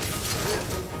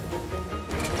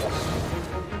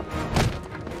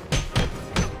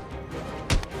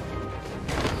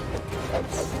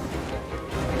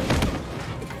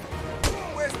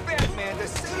 Where's Batman to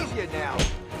save you now?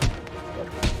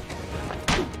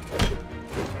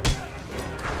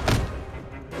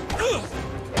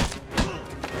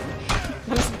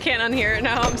 I just can't unhear it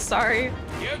now, I'm sorry.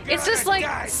 It's just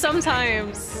like,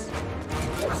 sometimes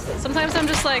I'm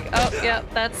just like, oh, yeah,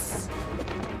 that's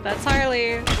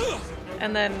Harley.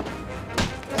 And then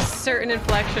certain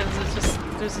inflections, it's just,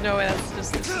 there's no way it's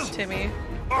just Timmy.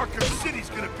 Arkham City's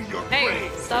gonna be your Hey,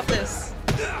 grave. stop this.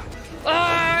 Oh,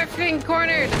 I'm being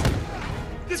cornered.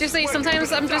 Seriously,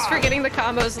 sometimes I'm just forgetting the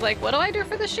combos, like, what do I do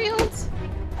for the shields?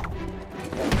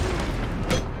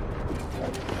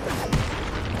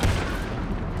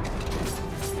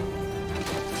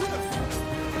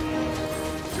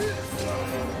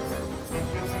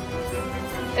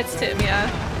 It's Tim, yeah.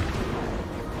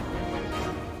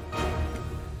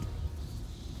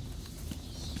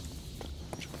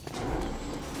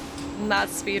 Not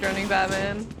speedrunning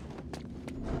Batman.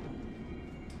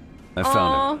 I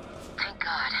found him. Thank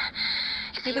God.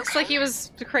 He looks like he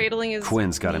was cradling his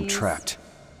Quinn's got him knees. trapped.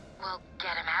 We'll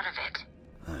get him out of it.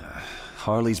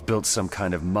 Harley's built some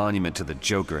kind of monument to the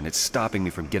Joker, and it's stopping me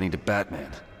from getting to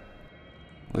Batman.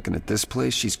 Looking at this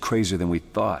place, she's crazier than we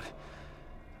thought.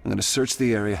 I'm gonna search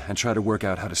the area and try to work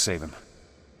out how to save him.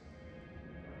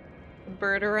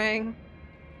 Birdarang.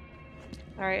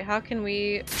 Alright, how can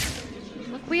we...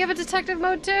 Look, we have a detective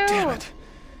mode too! Damn it!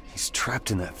 He's trapped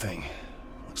in that thing.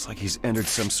 Looks like he's entered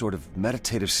some sort of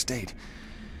meditative state.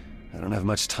 I don't have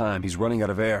much time. He's running out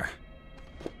of air.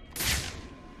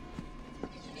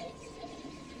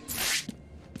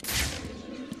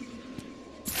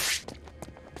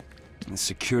 The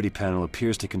security panel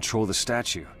appears to control the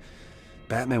statue.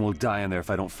 Batman will die in there if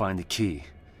I don't find the key.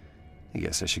 I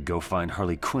guess I should go find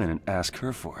Harley Quinn and ask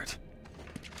her for it.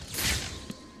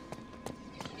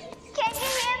 Can you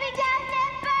hear me down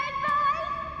there, bird boy?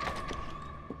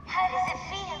 How does it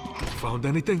feel? Found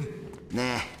anything?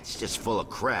 Nah, it's just full of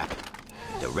crap.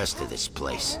 The rest of this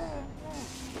place.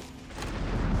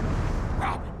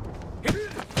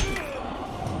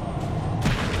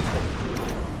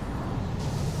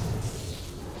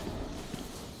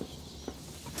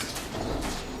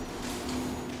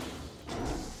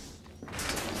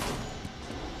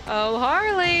 Oh,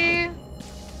 Harley!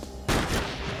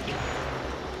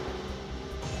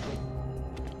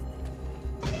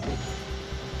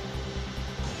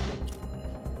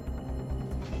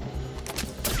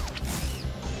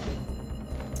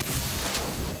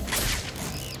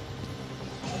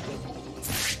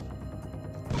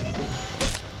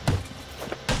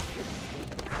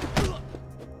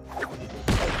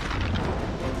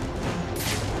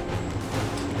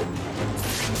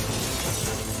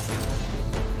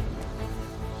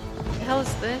 What the hell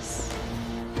is this?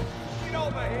 Get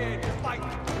over here, it's like... A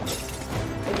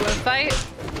wood fight?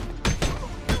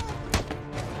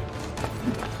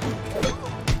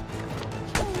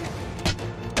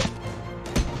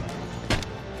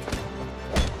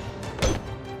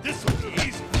 This'll be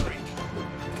easy, freak.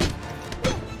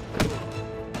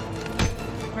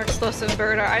 More explosive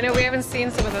bird art. I know we haven't seen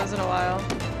some of those in a while.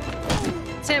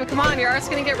 Tim, come on, your art's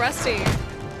gonna get rusty.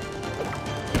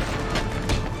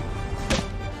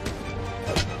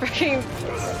 Freaking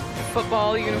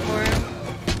football uniform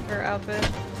or outfit.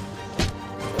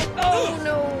 Oh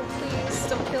no, please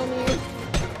don't kill me.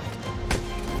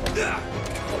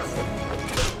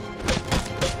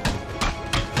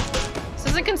 This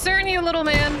doesn't concern you, little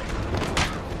man.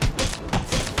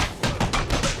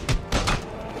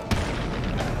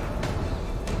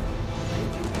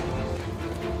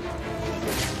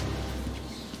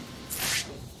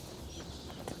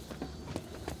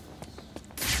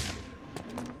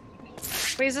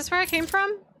 Wait, is this where I came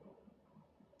from?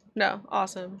 No,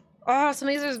 awesome. Oh, some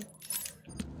of these are...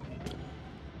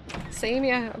 Same,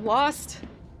 yeah, I'm lost.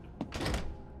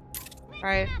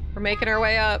 Alright, we're making our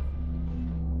way up.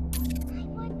 I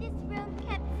want this room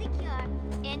kept secure.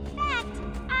 In fact,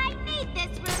 I need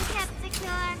this room kept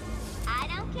secure. I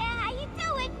don't care how you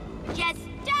do it. Just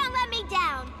don't let me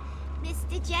down.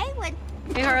 Mr. J would...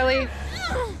 Hey, Harley.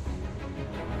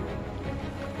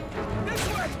 This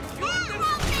way!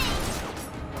 Help me!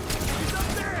 He's up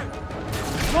there!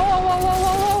 Whoa, whoa, whoa,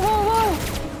 whoa, whoa, whoa, whoa!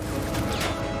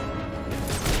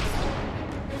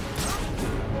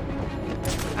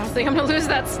 I don't think I'm gonna lose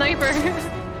that sniper.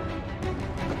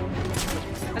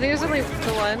 think there's only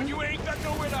the one. You ain't got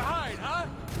nowhere to hide, huh?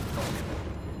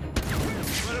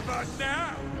 What about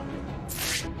now?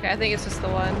 Okay, I think it's just the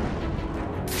one.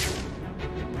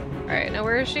 Alright, now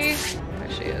where is she?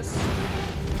 There she is.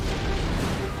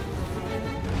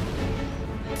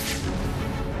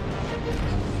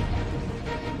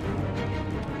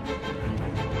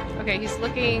 Okay, he's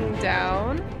looking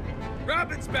down.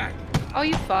 Robin's back. Oh,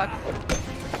 you fuck.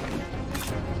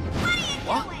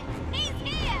 What? He's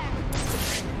here.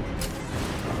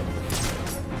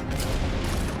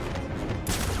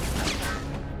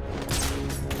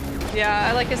 Yeah,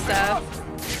 I like his stuff.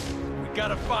 We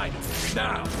gotta find him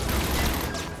now.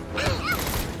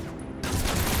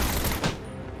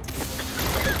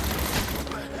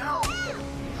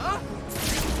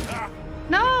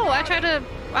 No, I tried to.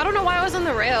 I don't know why I was on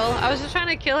the rail. I was just trying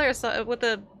to kill her with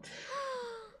the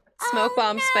smoke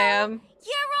bomb spam.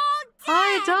 You're all dead.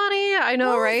 Hi, Donnie. I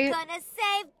know, Who's right? gonna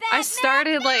save Batman I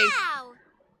started like. now?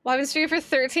 Well, I've been streaming for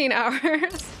 13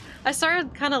 hours. I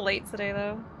started kind of late today,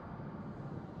 though.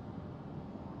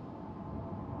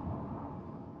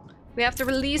 We have to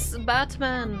release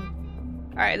Batman.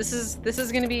 All right, this is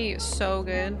gonna be so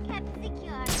good.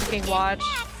 Fucking watch.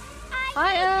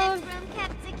 Hi, Ev. This room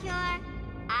kept secure.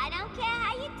 I don't care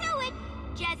how you do it.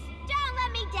 Just don't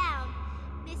let me down.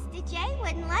 Mr. J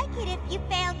wouldn't like it if you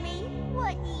failed me,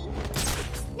 would he?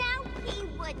 No, he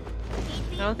wouldn't. He'd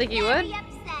be I don't think he very would.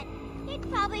 upset. He'd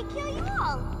probably kill you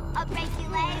all. Or break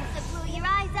your legs or glue your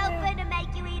eyes open and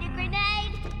make you eat a grenade.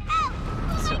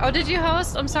 Oh, did you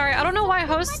host? I'm sorry. I don't know why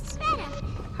hosts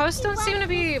don't seem to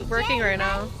be working right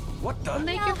now. What the? Well,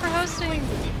 thank you for hosting.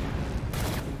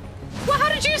 Well, how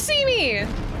did you see me?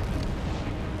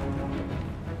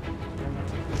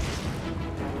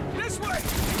 This way!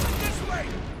 This way!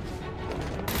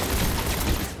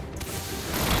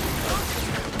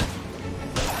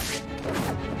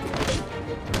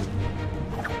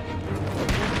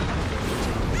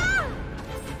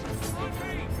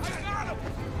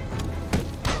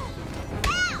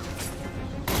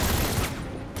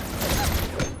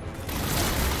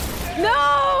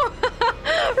 No!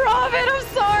 Robin, I'm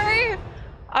sorry.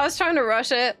 I was trying to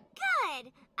rush it.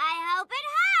 Good. I hope it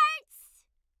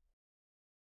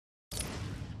hurts.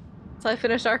 So I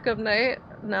finished Arkham Knight?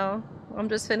 No, I'm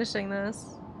just finishing this.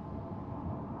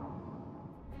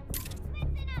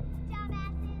 Listen up,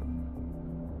 dumbasses.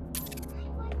 I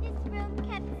want this room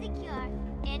kept secure.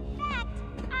 In fact,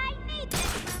 I need this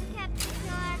room kept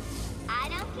secure. I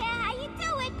don't care how you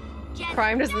do it. Just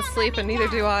Prime doesn't don't sleep, let and me neither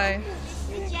do down. I.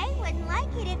 Mr. J wouldn't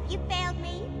like it if you failed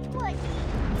me, would he?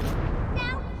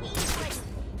 No, he wouldn't.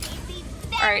 He'd be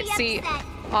very Alright, see,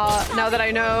 upset. now that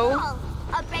I know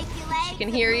I'll break your legs, she can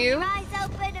hear glue you. your eyes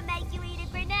open and make you eat a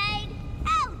grenade.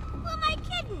 Oh, who am I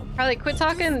kidding? Harley, quit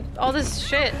talking all this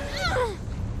shit.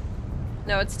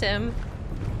 No, it's Tim.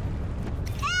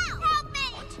 Help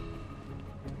me!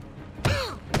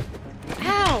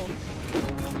 Ow!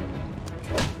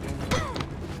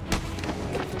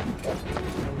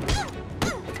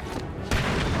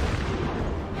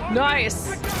 Nice!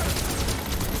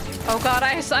 Oh god, I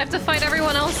have to fight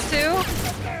everyone else too?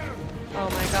 Oh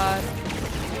my god.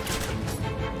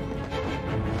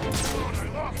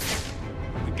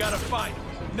 We gotta find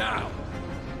him now.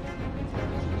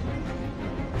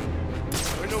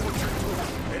 I know what you're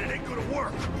doing, and it ain't gonna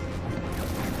work.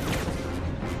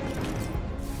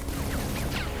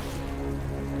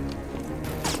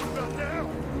 What about now?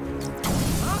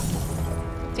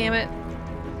 Huh? Damn it.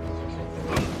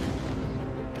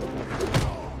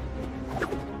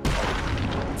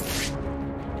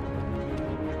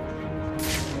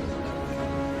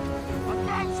 I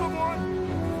found someone.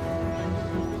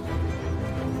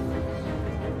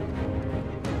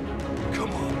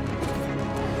 Come on.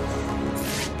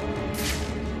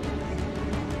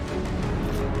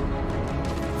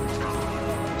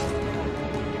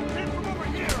 Came from over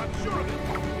here, I'm sure of it.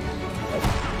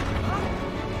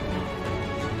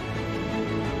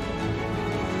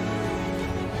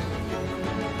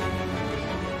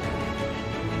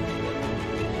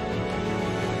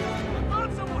 I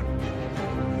found someone.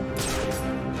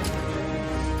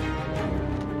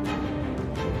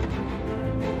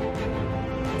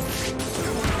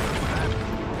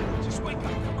 Just wake up,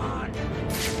 come on.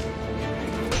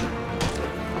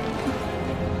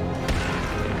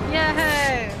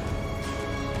 Yay!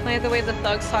 I like the way the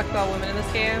thugs talk about women in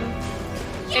this game.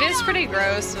 It is pretty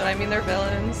gross, but I mean they're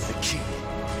villains. The key.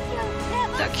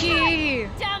 The key!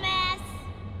 Dumbass!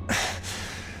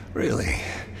 Really?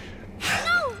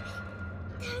 No!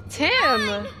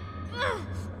 Tim!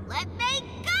 Let me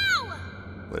go!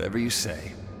 Whatever you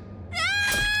say.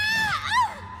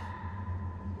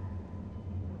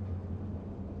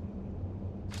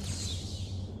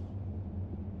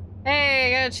 Hey,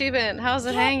 I got an achievement. How's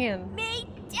it hanging? Me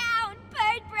down,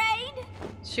 bird brain.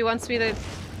 She wants me to...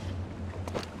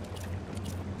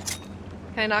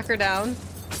 Can I knock her down?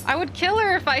 I would kill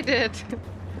her if I did.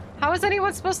 How is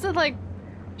anyone supposed to, like...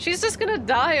 She's just gonna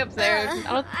die up there.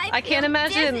 I can't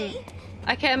imagine... dizzy.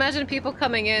 I can't imagine people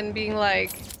coming in being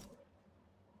like...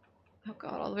 Oh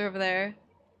god, all the way over there.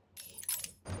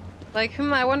 Like,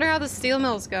 I wonder how the steel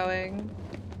mill's going.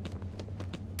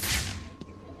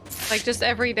 Like, just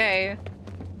every day.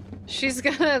 She's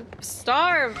gonna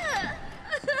starve!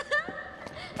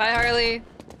 Bye, Harley.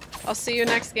 I'll see you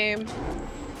next game.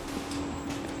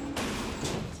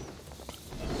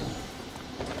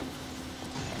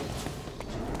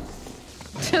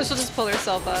 She'll just pull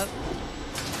herself up.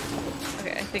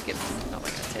 Okay, I think it's... Oh my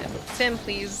god, Tim. Tim,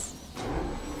 please.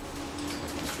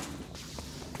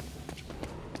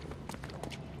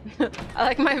 I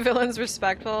like my villains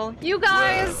respectful. You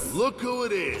guys! Well, look who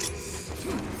it is.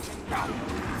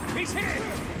 He's here.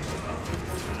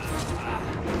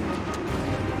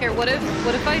 Here, what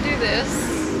if I do this?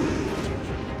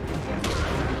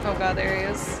 Oh god, there he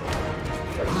is.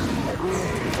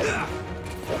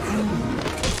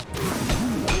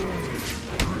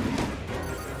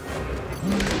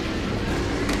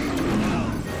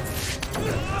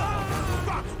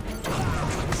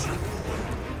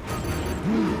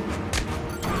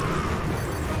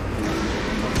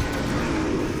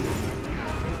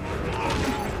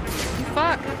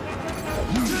 Fuck.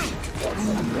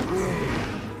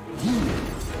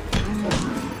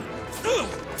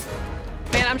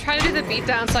 Man, I'm trying to do the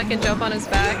beatdown so I can jump on his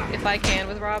back if I can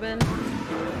with Robin.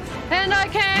 And I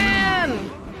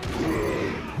can!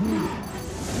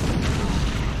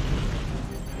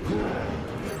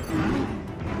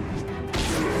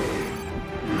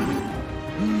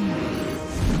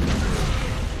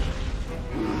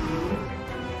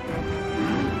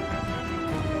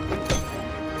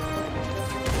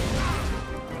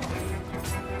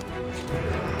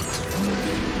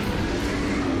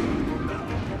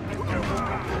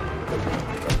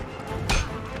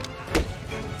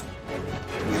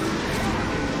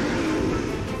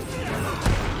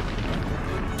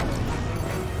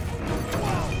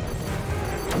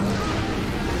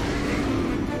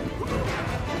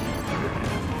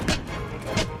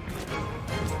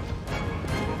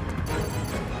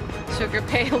 Sugar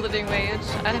pay a living wage,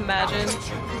 I'd imagine.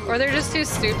 Or they're just too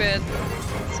stupid,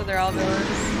 so they're all villains.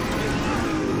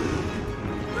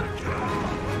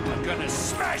 I'm gonna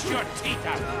smash your teeth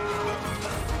out.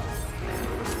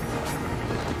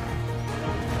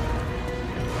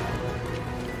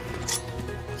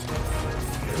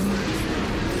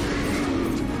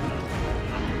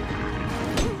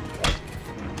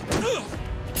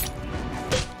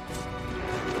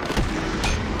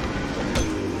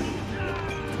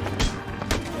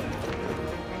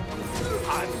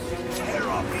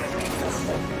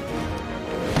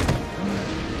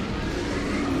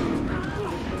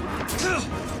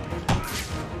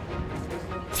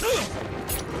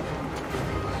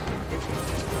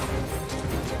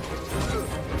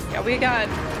 Yeah, we got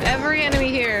every enemy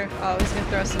here. Oh, he's gonna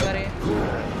throw somebody.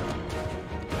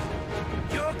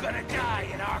 You're gonna die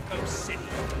in Arkham City.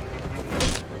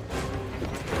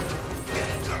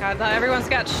 God, not everyone's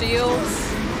got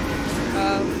shields.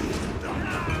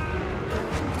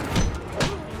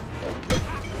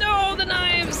 No, the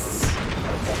knives!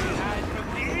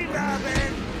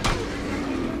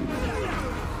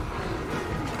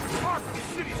 Arkham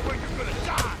City's where you're gonna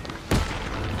die.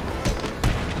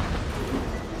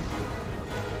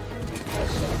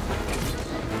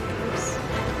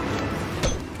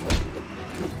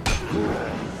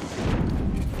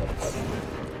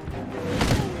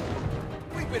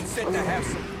 We've been sent to have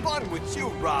some fun with you,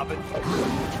 Robin.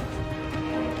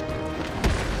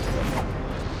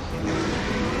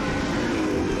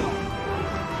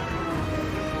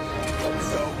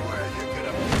 So where you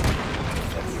gonna...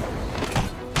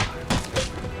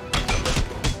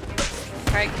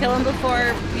 Alright, kill him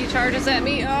before he charges at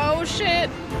me. Oh shit!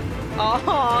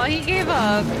 Oh, he gave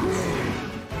up.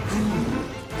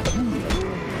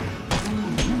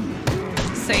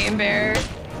 Same bear.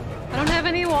 I don't have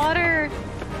any water.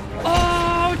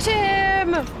 Oh,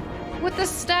 Tim! With the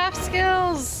staff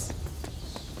skills.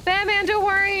 Batman, don't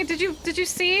worry. Did you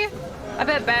see? I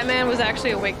bet Batman was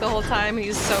actually awake the whole time.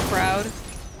 He's so proud.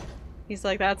 He's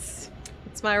like, it's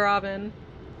my Robin.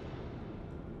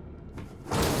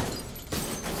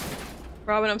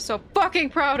 Robin, I'm so fucking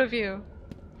proud of you.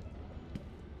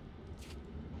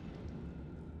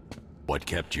 What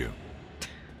kept you?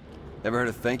 Ever heard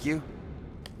of thank you?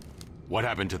 What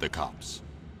happened to the cops?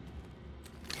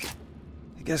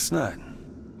 I guess not. You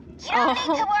don't need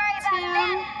to worry about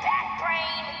them,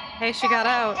 Hey, she got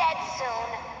out. Dead soon.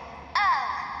 Oh,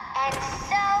 and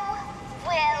so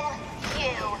will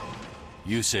you.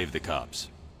 You save the cops.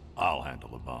 I'll handle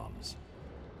the bombs.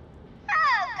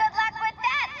 Oh, good luck with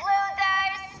that,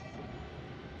 losers!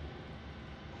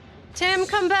 Tim,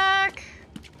 come back!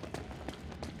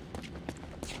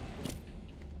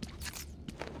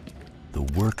 The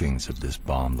workings of this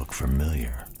bomb look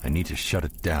familiar. I need to shut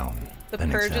it down. The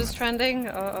then purge examine is trending?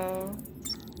 Uh-oh.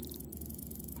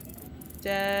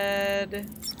 Dead.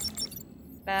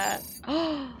 Bat.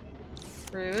 Oh!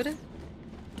 Rude.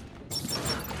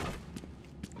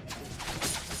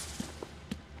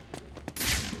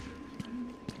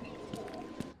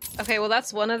 Okay, well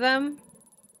that's one of them.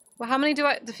 Well, how many do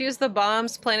I defuse the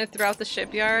bombs planted throughout the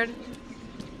shipyard?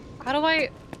 How do I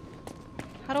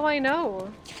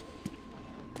know?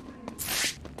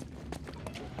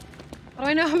 How do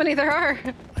I know how many there are?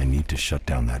 I need to shut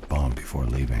down that bomb before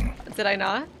leaving. Did I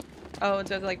not? Oh,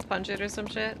 did I like punch it or some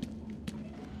shit?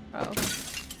 Oh.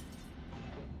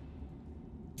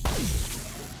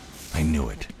 I knew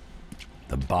it.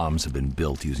 The bombs have been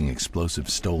built using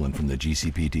explosives stolen from the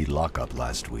GCPD lockup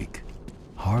last week.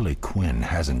 Harley Quinn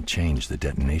hasn't changed the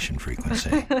detonation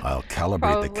frequency. I'll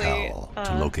calibrate the cowl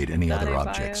to locate any other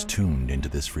objects tuned into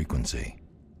this frequency.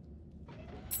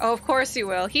 Oh, of course you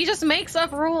will. He just makes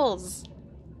up rules.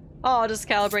 Oh, I'll just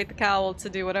calibrate the cowl to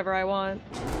do whatever I want.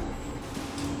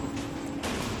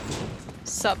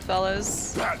 Sup,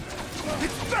 fellas?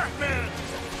 It's Batman!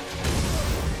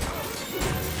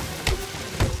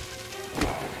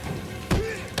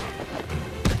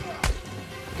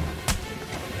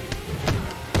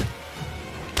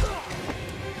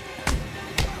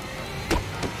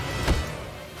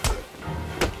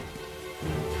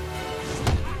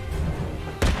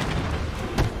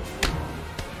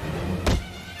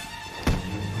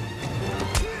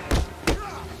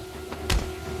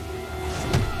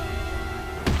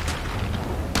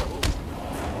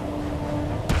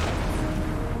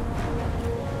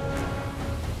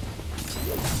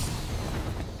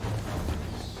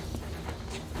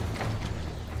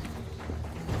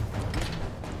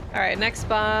 Alright, next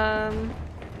bomb.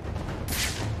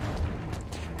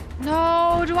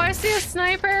 No, do I see a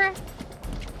sniper?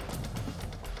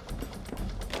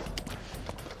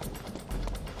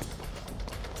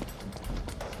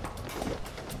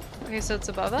 Okay, so it's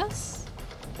above us?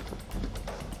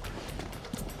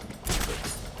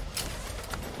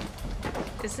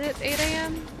 Is it 8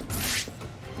 AM?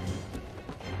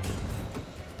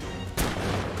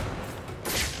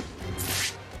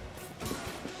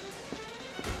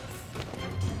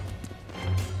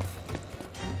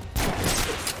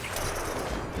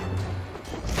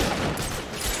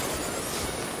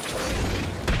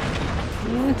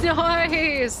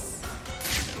 Nice!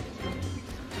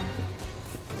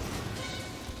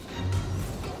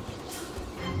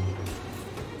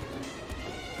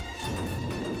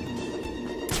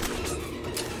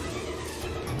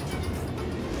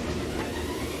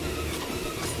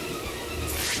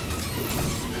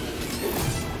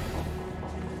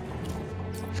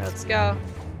 Let's go.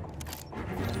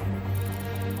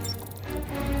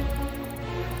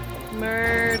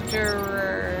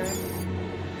 Murderer.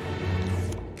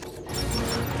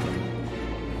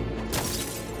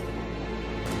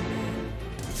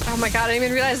 Oh my god, I didn't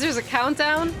even realize there's a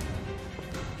countdown.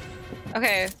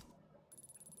 Okay.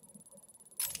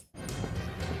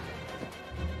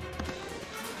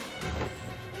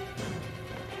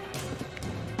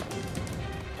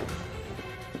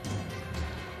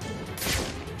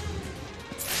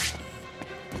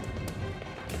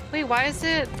 Wait, why is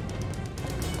it...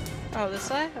 Oh, this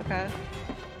way? Okay.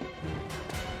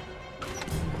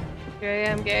 Here I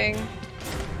am, gang.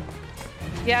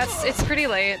 Yeah, it's pretty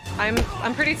late.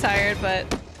 I'm pretty tired, but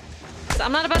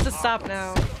I'm not about to stop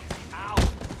now.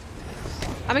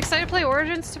 I'm excited to play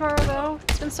Origins tomorrow, though.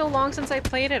 It's been so long since I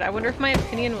played it. I wonder if my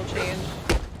opinion will change.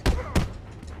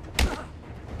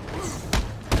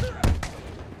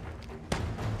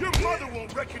 Your mother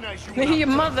won't recognize you. Your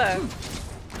mother.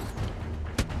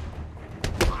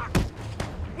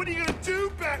 What are you gonna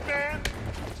do, Batman?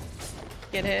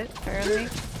 Get hit, apparently.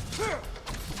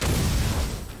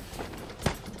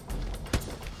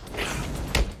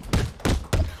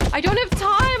 I don't have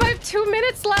time! I have 2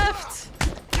 minutes left!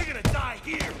 You're gonna die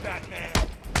here, Batman!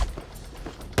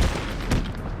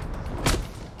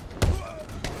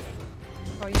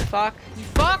 Oh, you fuck. You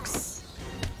fucks!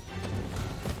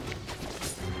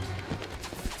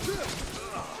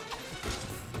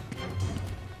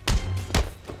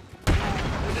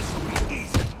 This will be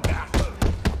easy, Batman.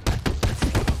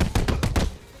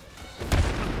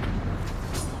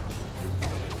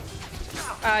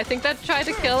 I think that tried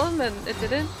to kill him and it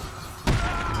didn't.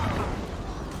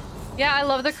 Yeah, I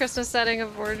love the Christmas setting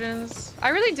of Origins. I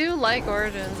really do like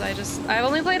Origins. I've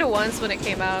only played it once when it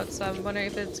came out, so I'm wondering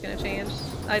if it's gonna change.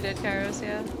 I did Kairos,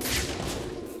 yeah.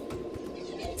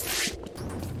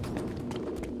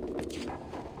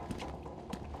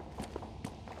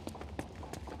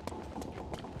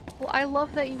 Well, I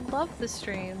love that you love the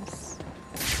streams.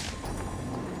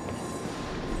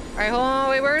 Alright, hold on,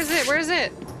 wait, where is it? Where is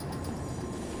it?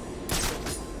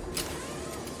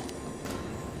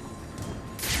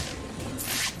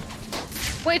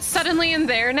 Wait, it's suddenly in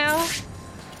there now?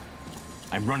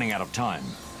 I'm running out of time.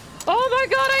 Oh my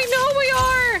god, I know we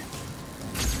are!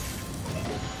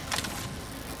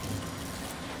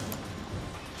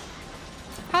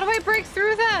 How do I break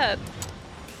through that?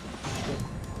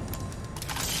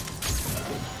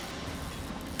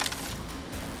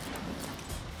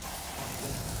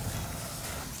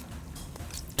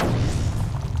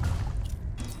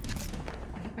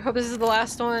 I hope this is the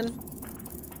last one.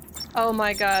 Oh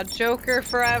my god, Joker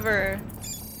forever.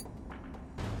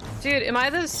 Dude, am I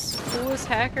the coolest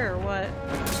hacker or what?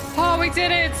 Oh, we did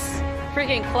it!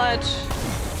 Freaking clutch. I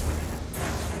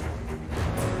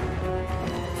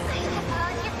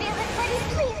suppose you're feeling pretty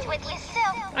pleased with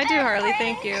yourself. I do, Harley,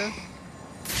 thank you.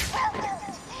 Well,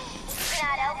 it's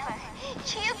not over.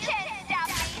 You can't stop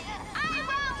me. I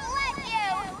won't let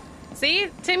you. See?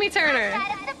 Timmy Turner. I've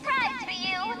got a surprise for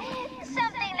you.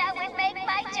 Something that would make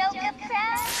my Joker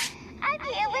proud. I'm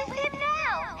here with him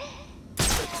now. You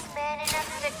man enough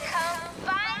to come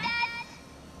find us?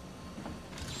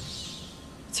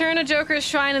 Turn a Joker's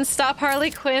shrine and stop Harley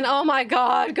Quinn. Oh my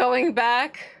god, going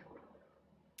back.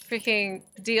 Freaking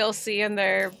DLC in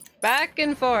there. Back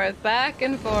and forth, back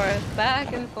and forth,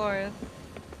 back and forth.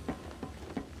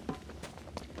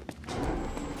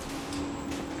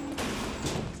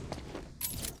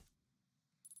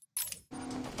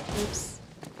 Oops.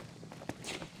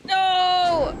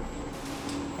 No!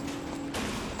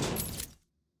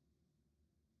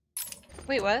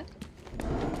 Wait, what?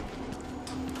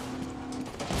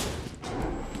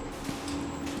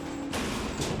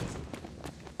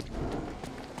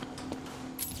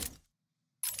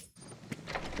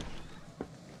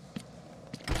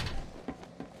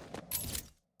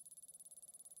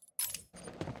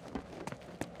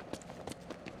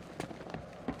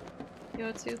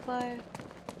 Go-to play?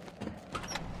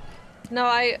 No,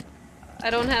 I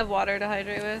don't have water to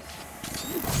hydrate with.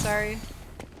 Sorry.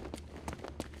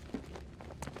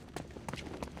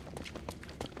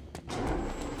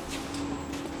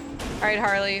 Alright,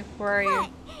 Harley, where are you?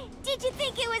 Did you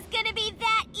think it was gonna be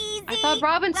that easy? I thought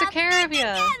Robin took care of you.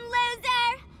 Again,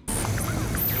 loser!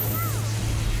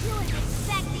 You weren't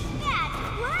expecting that,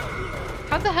 were you?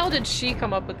 How the hell did she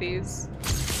come up with these?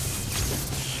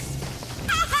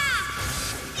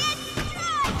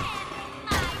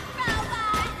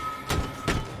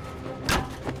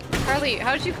 Harley,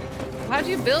 how'd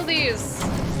you build these?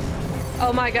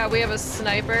 Oh my god, we have a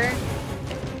sniper.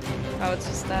 Oh, it's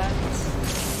just that.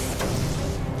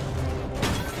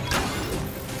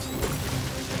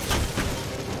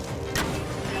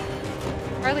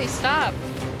 Harley, stop.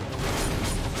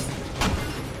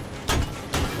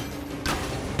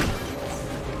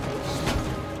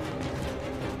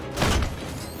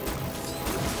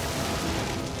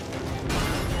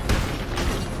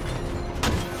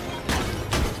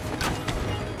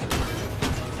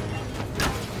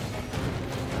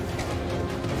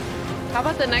 How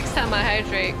about the next time I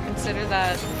hydrate, consider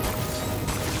that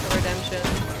a redemption.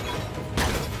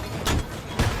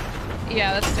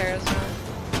 Yeah, that's Tara's one.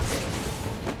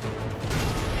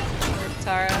 Or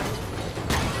Tara.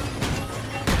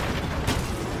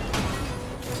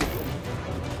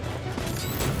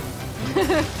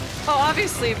 Oh,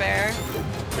 obviously, Bear.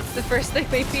 That's the first thing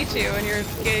they teach you when you're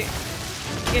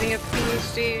getting a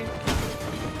PhD.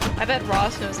 I bet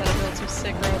Ross knows how to build some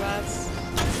sick robots.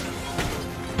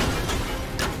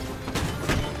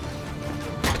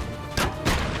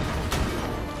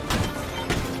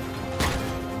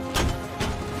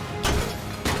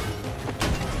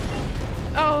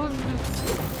 Oh.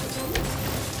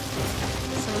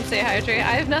 Someone say hydrate.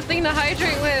 I have nothing to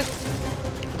hydrate with.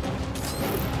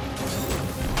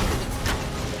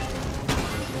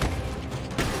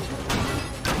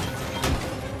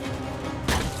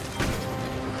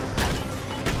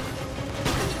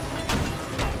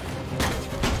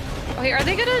 Okay, are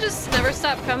they gonna just never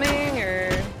stop coming,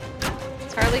 or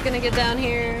is Harley gonna get down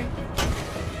here?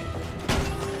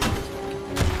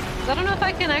 'Cause I don't know if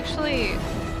I can actually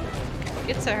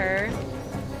get to her.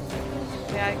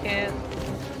 Yeah, I can't.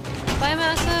 Bye,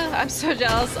 Massa. I'm so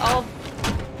jealous.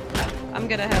 I'm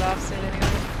gonna head off soon anyway.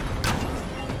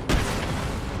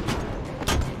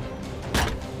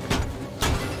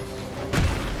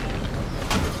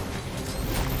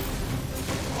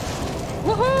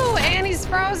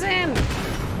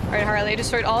 Alright, Harley, I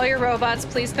destroyed all your robots.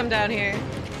 Please come down here.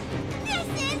 This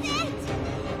is it!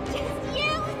 Just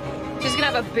you! She's gonna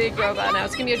have a big robot now.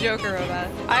 It's gonna be a Joker robot.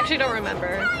 I actually don't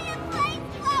remember.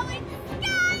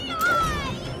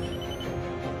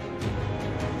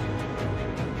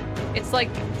 It's like,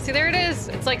 see, there it is.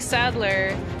 It's like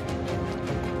Sadler.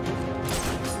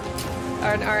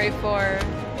 Or an RA4.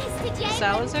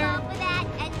 Salazar?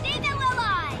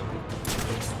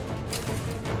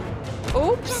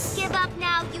 Oops. Just give up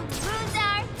now, you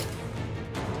loser.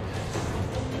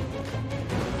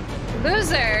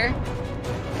 Loser?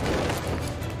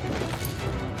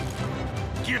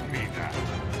 Give me that.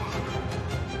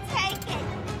 Take it,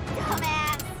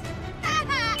 dumbass.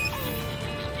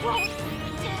 Won't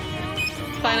do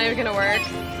you? Fine, not even gonna work.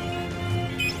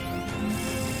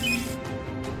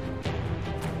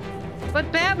 But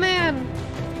Batman!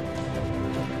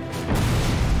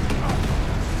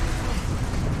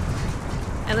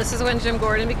 And this is when Jim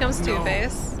Gordon becomes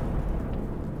Two-Face.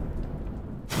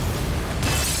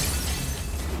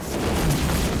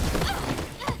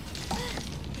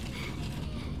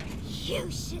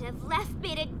 You should have left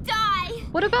me to die.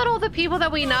 What about all the people that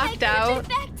we knocked out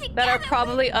that are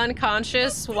probably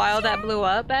unconscious while that blew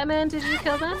up? Batman, did you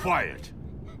kill them? Quiet.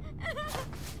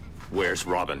 Where's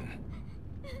Robin?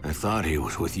 I thought he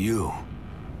was with you.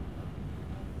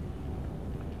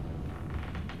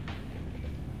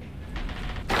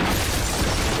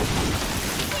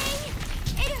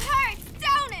 It hurts,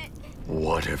 don't it?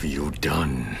 What have you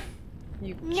done?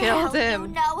 You killed him. You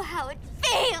know how it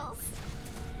feels.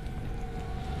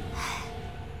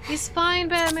 He's fine,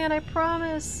 Batman, I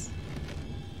promise.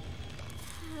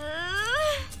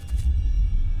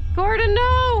 Gordon,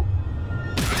 no!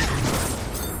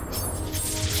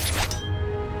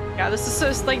 Yeah, this is so,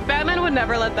 like, Batman would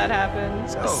never let that happen.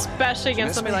 Especially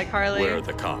against somebody like Harley. Where are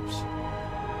the cops?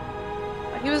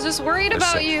 He was just worried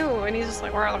about you, and he's just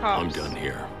like, where are the cops? I'm done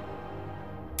here.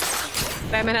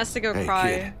 Batman has to go Hey,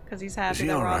 cry, because he's happy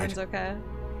that all right? Robin's okay.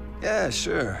 Yeah,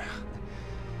 sure.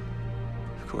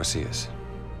 Of course he is.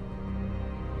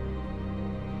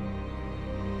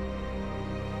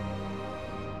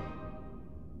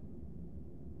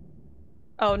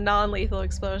 Oh, non-lethal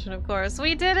explosion, of course.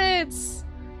 We did it!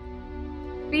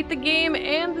 Beat the game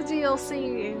and the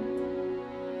DLC.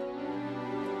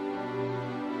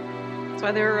 That's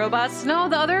why they were robots. No,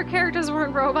 the other characters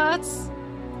weren't robots.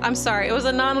 I'm sorry, it was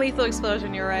a non-lethal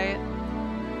explosion, you're right.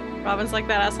 Robin's like,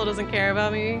 that asshole doesn't care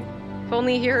about me. If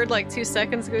only he heard like 2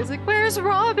 seconds ago, he's like, where's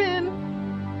Robin?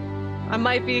 I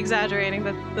might be exaggerating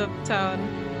the tone.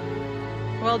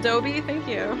 Well, Dobie, thank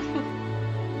you.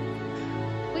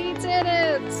 We did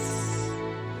it!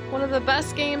 One of the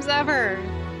best games ever.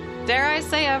 Dare I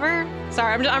say ever?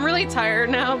 Sorry, I'm really tired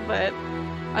now, but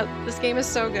this game is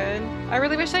so good. I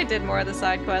really wish I did more of the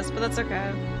side quests, but that's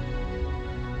okay.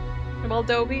 Well,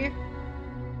 Dobie.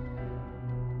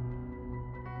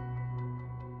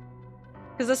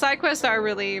 Because the side quests are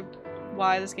really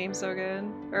why this game's so good,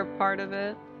 or part of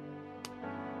it.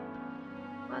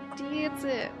 I did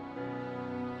it.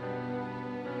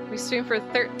 We streamed for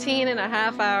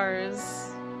 13.5 hours.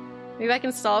 Maybe I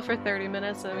can stall for 30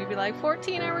 minutes and we'd be like,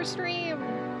 14-hour stream!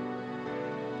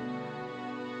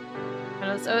 I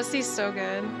know, this OST's so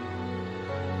good.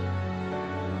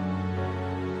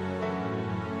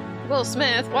 Will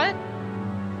Smith, what?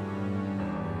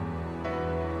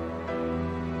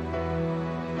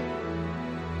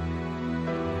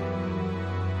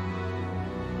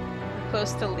 We're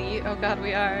close to Lee? Oh god,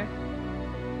 we are.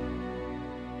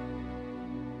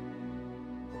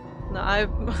 No,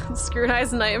 I'm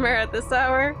Screwed-Eye's nightmare at this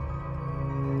hour.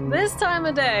 This time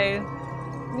of day.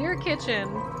 Near kitchen.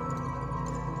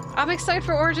 I'm excited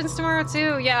for Origins tomorrow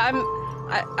too. Yeah,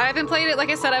 I haven't played it, like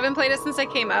I said, I haven't played it since I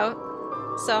came out.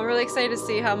 So I'm really excited to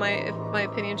see how if my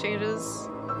opinion changes.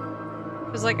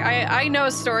 Cause like I know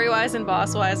story-wise and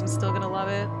boss-wise I'm still gonna love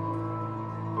it.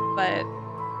 But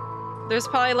there's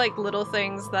probably like little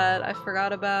things that I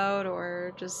forgot about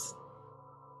or just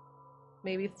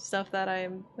maybe stuff that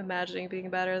I'm imagining being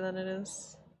better than it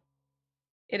is.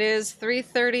 It is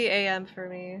 3:30 a.m. for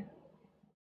me.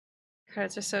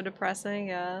 Credits are so depressing,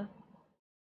 yeah.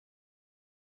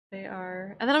 They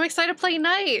are. And then I'm excited to play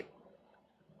Night!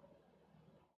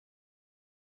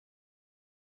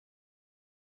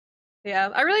 Yeah,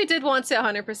 I really did want to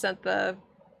 100% the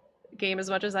game as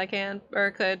much as I can,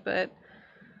 or could, but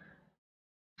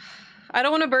I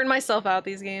don't want to burn myself out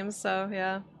these games, so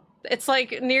yeah. It's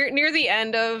like near the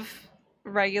end of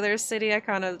regular City, I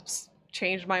kind of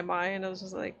changed my mind. I was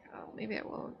just like, oh, maybe I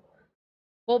won't.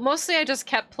 Well, mostly I just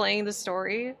kept playing the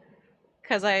story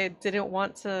because I didn't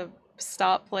want to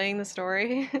stop playing the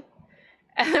story.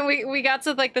 And then we got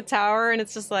to like the tower, and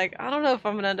it's just like, I don't know if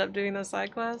I'm gonna end up doing those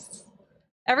side quests.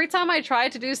 Every time I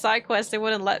tried to do side quests, it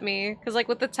wouldn't let me. Cause like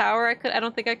with the tower, I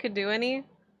don't think I could do any.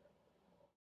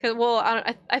 Cause well,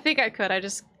 I think I could. I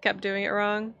just kept doing it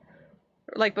wrong.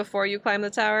 Like before you climb the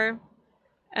tower,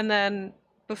 and then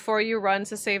before you run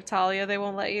to save Talia, they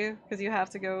won't let you because you have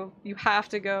to go. You have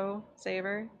to go save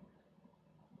her.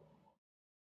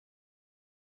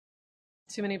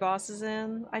 Too many bosses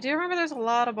in. I do remember there's a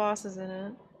lot of bosses in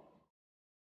it.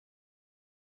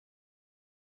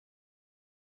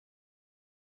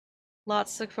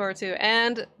 Lots to look forward to.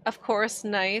 And, of course,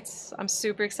 Night. I'm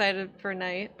super excited for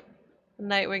Night.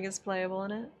 Nightwing is playable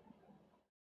in it.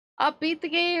 I beat the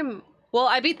game! Well,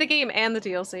 I beat the game and the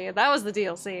DLC. That was the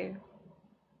DLC.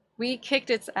 We kicked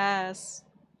its ass.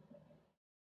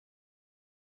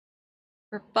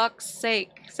 For fuck's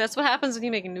sake. So that's what happens when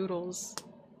you make noodles.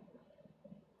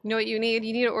 You know what you need?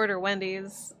 You need to order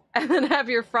Wendy's. And then have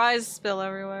your fries spill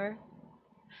everywhere.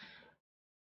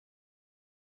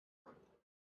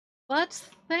 What?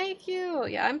 Thank you.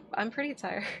 Yeah, I'm pretty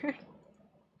tired. I'm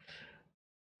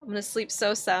gonna sleep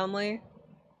so soundly.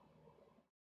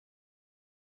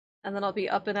 And then I'll be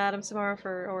up and at 'em tomorrow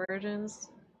for Origins.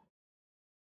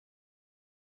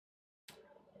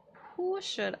 Who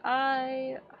should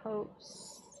I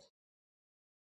host?